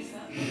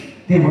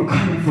 They were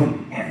coming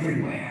from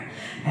everywhere.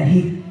 And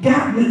he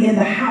got me in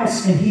the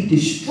house, and he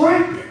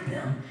distracted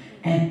them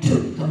and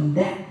took them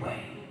that way.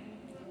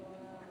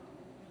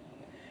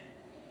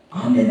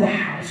 I'm in the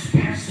house,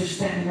 Pastor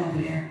standing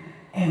over there,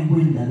 and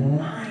when the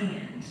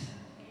lions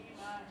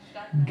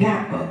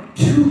got up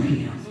to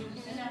him,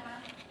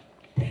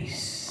 they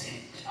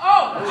sit.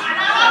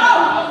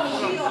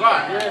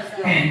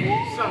 And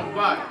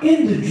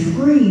in the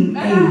dream,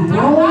 a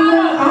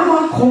Roman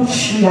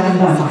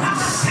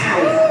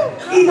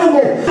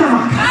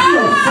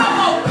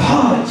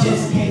God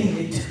just gave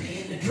it to me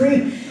in the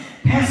dream.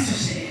 Pastor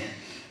said,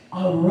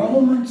 a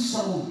Roman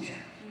soldier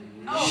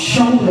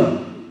showed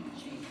up.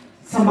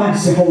 Somebody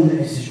said,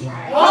 holiness is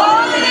right.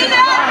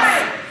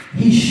 Holiness!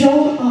 He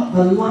showed up.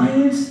 The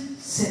lions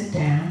sat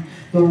down.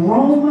 The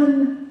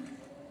Roman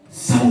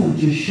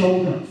soldier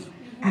showed up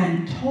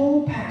and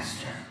told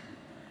Pastor,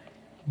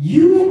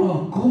 you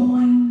are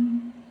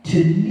going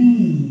to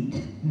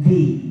need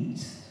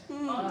these.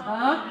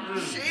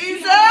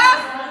 Jesus!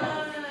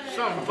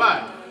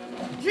 Somebody.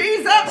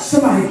 Jesus!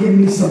 Somebody give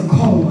me some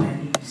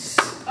coins.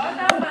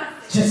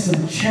 Just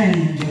some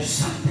change or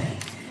something.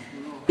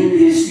 In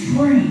this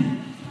dream,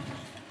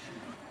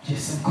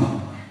 just some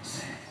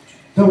coins.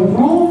 The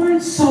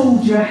Roman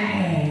soldier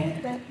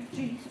had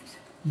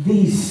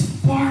these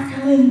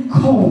sparkling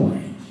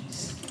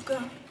coins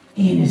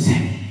in his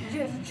hand.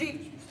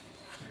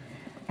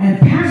 And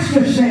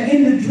Pastor said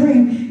in the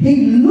dream,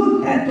 he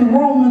looked at the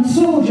Roman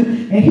soldier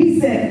and he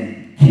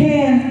said,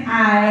 can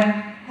I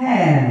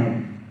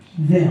have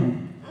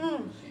them?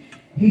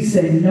 He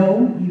said,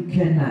 no, you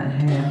cannot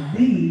have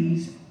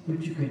these,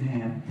 but you can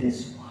have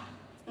this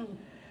one.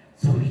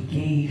 So he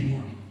gave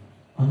him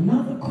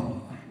another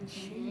coin.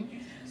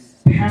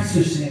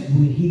 Pastor said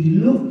when he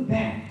looked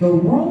back, the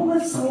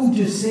Roman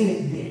soldier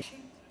said this.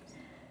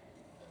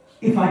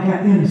 If I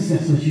got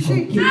intercessors, you're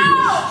going to get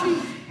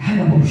this.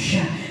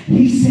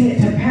 He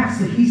said to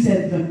Pastor, he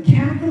said, the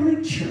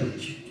Catholic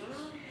Church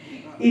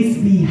is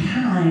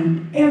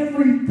behind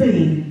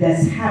everything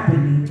that's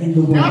happening in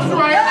the world. That's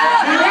right.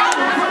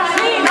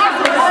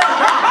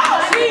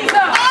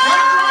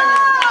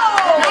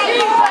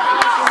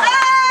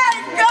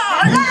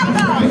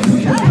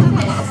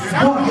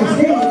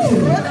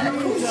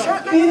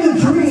 In the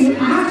dream,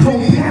 I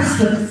told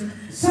Pastor,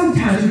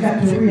 sometimes you got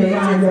to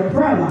realign your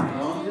prayer life.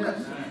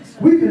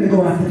 We're going to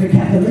go after the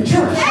Catholic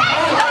Church.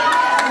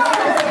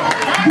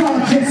 Y'all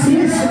just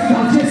listen.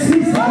 Y'all just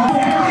listen.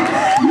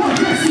 Y'all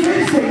just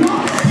listen.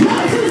 Y'all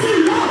just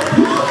listen.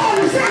 Y'all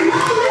understand.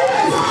 Y'all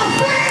leaders are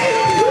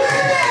faith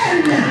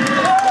women.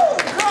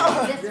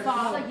 Yes,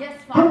 Father. Yes,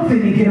 Father. I'm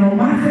finna get on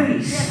my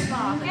face. Yes,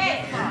 Father.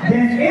 Yes, Father.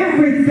 That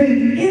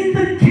everything in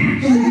the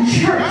Catholic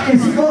Church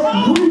is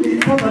uprooted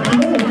for the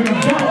glory of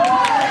God.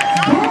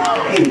 God,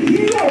 if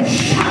you don't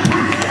shut up,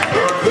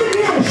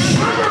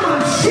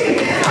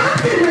 I'm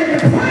getting ready to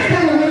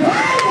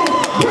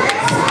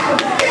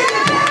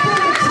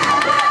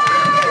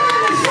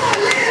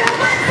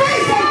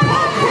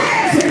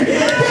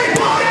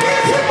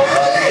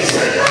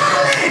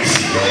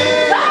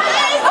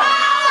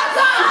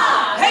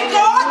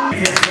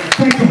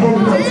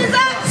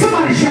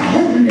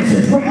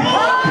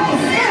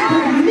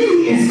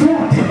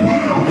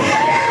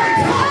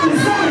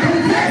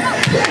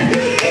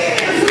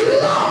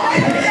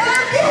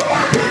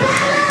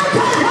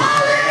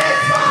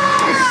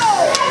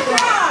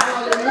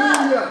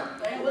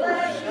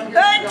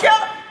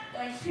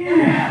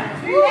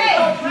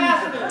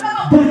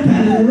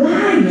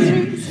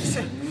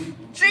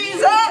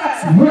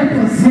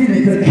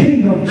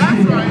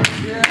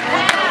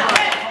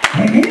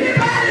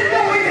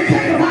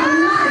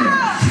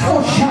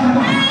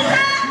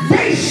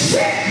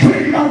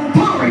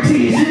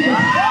authorities.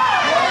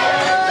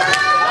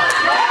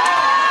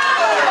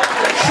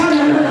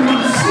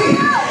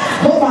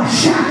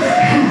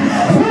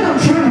 When I'm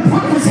trying to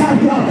prophesy,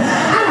 y'all,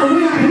 I don't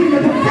really out here to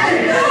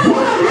prophetic.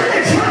 What I'm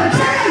really trying to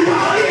tell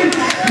y'all is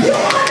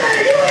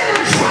you in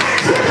a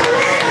church with the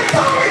land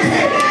authority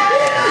in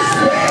the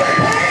spirit,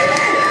 baby.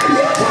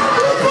 You trying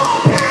to look for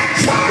a black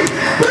church,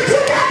 but you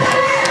got the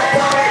land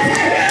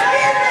authority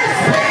in the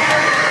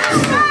spirit.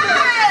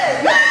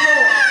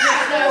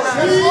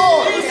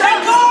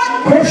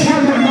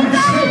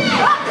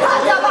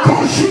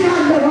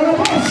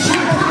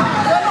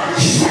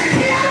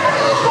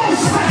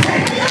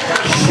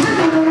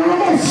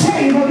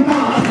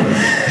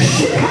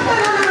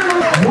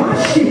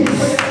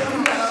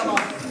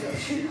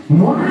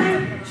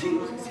 Why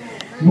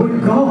would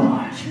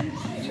God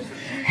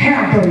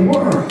have the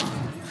world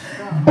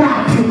bow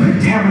to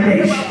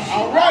contamination?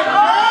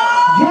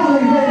 Y'all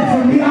ain't ready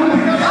for me. I'm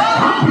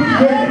getting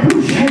ready to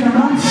push and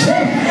I'm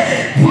saying,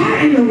 why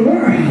in the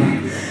world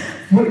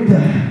would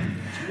the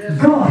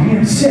God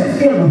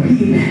himself,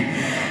 Elohim,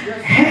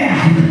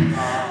 have,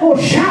 oh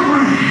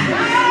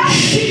Shammai,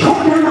 she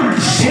called him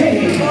and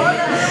said,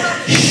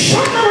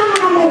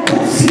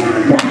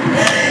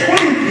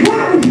 and why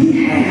would he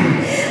have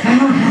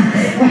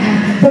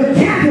the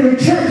Catholic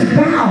Church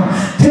bow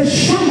to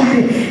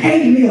somebody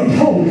 8 years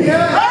old?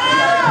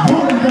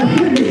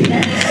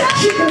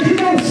 She goes, you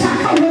know,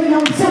 I'm waiting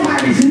on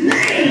somebody's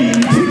name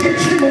to get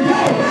you to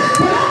know.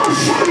 But I'm going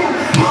to show you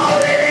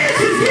holiness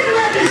is getting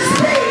ready to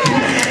speak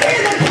in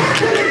the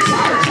Catholic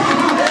Church.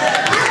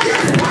 I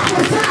just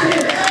prophesied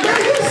it. Now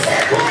you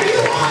sit where you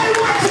are and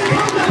watch it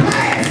come to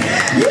pass.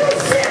 You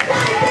sit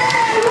right there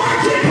and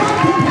watch it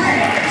come to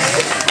pass.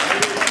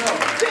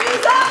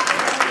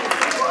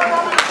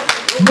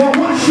 Now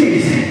watch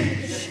this.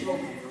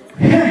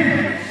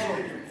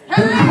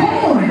 The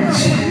coins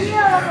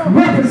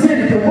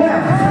represented the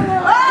wealth.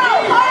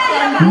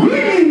 We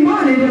need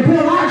money to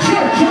build our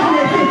church.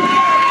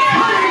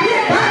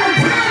 By the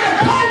time the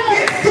Pope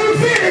gets to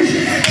finish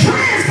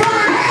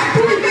transferring half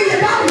 $3 million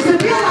to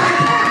build our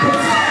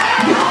campus,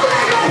 y'all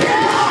ain't gonna get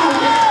God.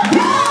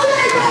 Y'all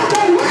ain't gonna,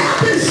 the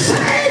wealth is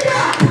saved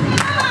up.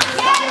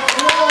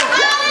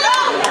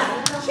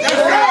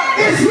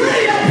 It's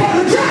laid up for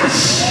the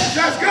just.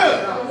 That's good.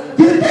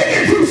 You're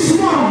thinking too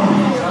small.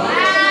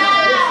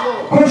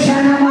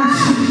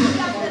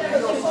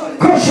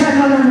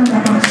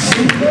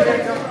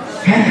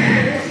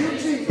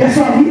 That's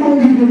why we don't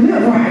even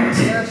live right.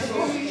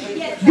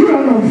 You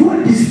don't know what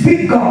this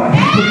big God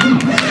has to do.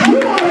 You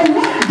don't know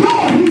what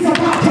door he's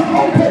about to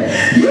open.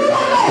 You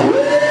don't know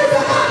who's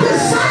about to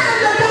sign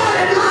the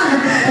dotted line.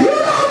 You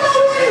don't know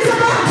what he's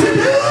about to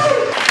do.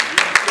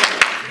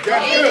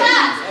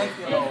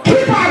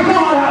 Keep our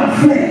God out of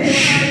flesh.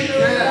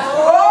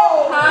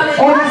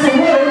 Oh, that's a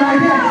word right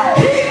there.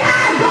 Keep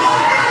our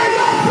God out of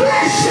your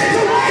flesh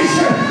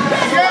situation.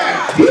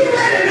 He's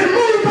ready to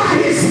move by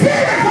his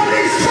spirit from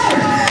his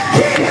church.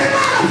 Keep him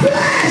out of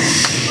flesh.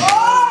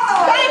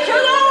 Thank you,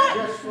 Lord.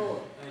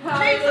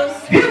 Jesus.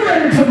 He's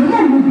ready to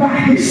move by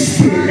his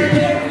spirit.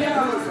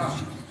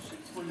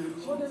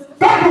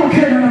 God don't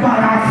care nothing about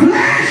our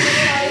flesh.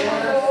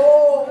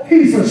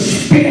 He's a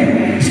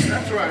spirit.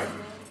 That's right.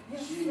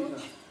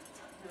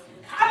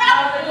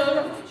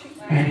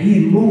 And he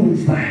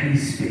moves by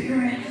his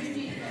spirit.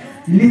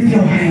 Lift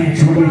your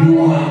hands where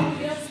you are.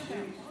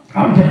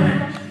 I'm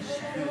done.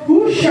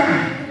 Who's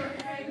shy?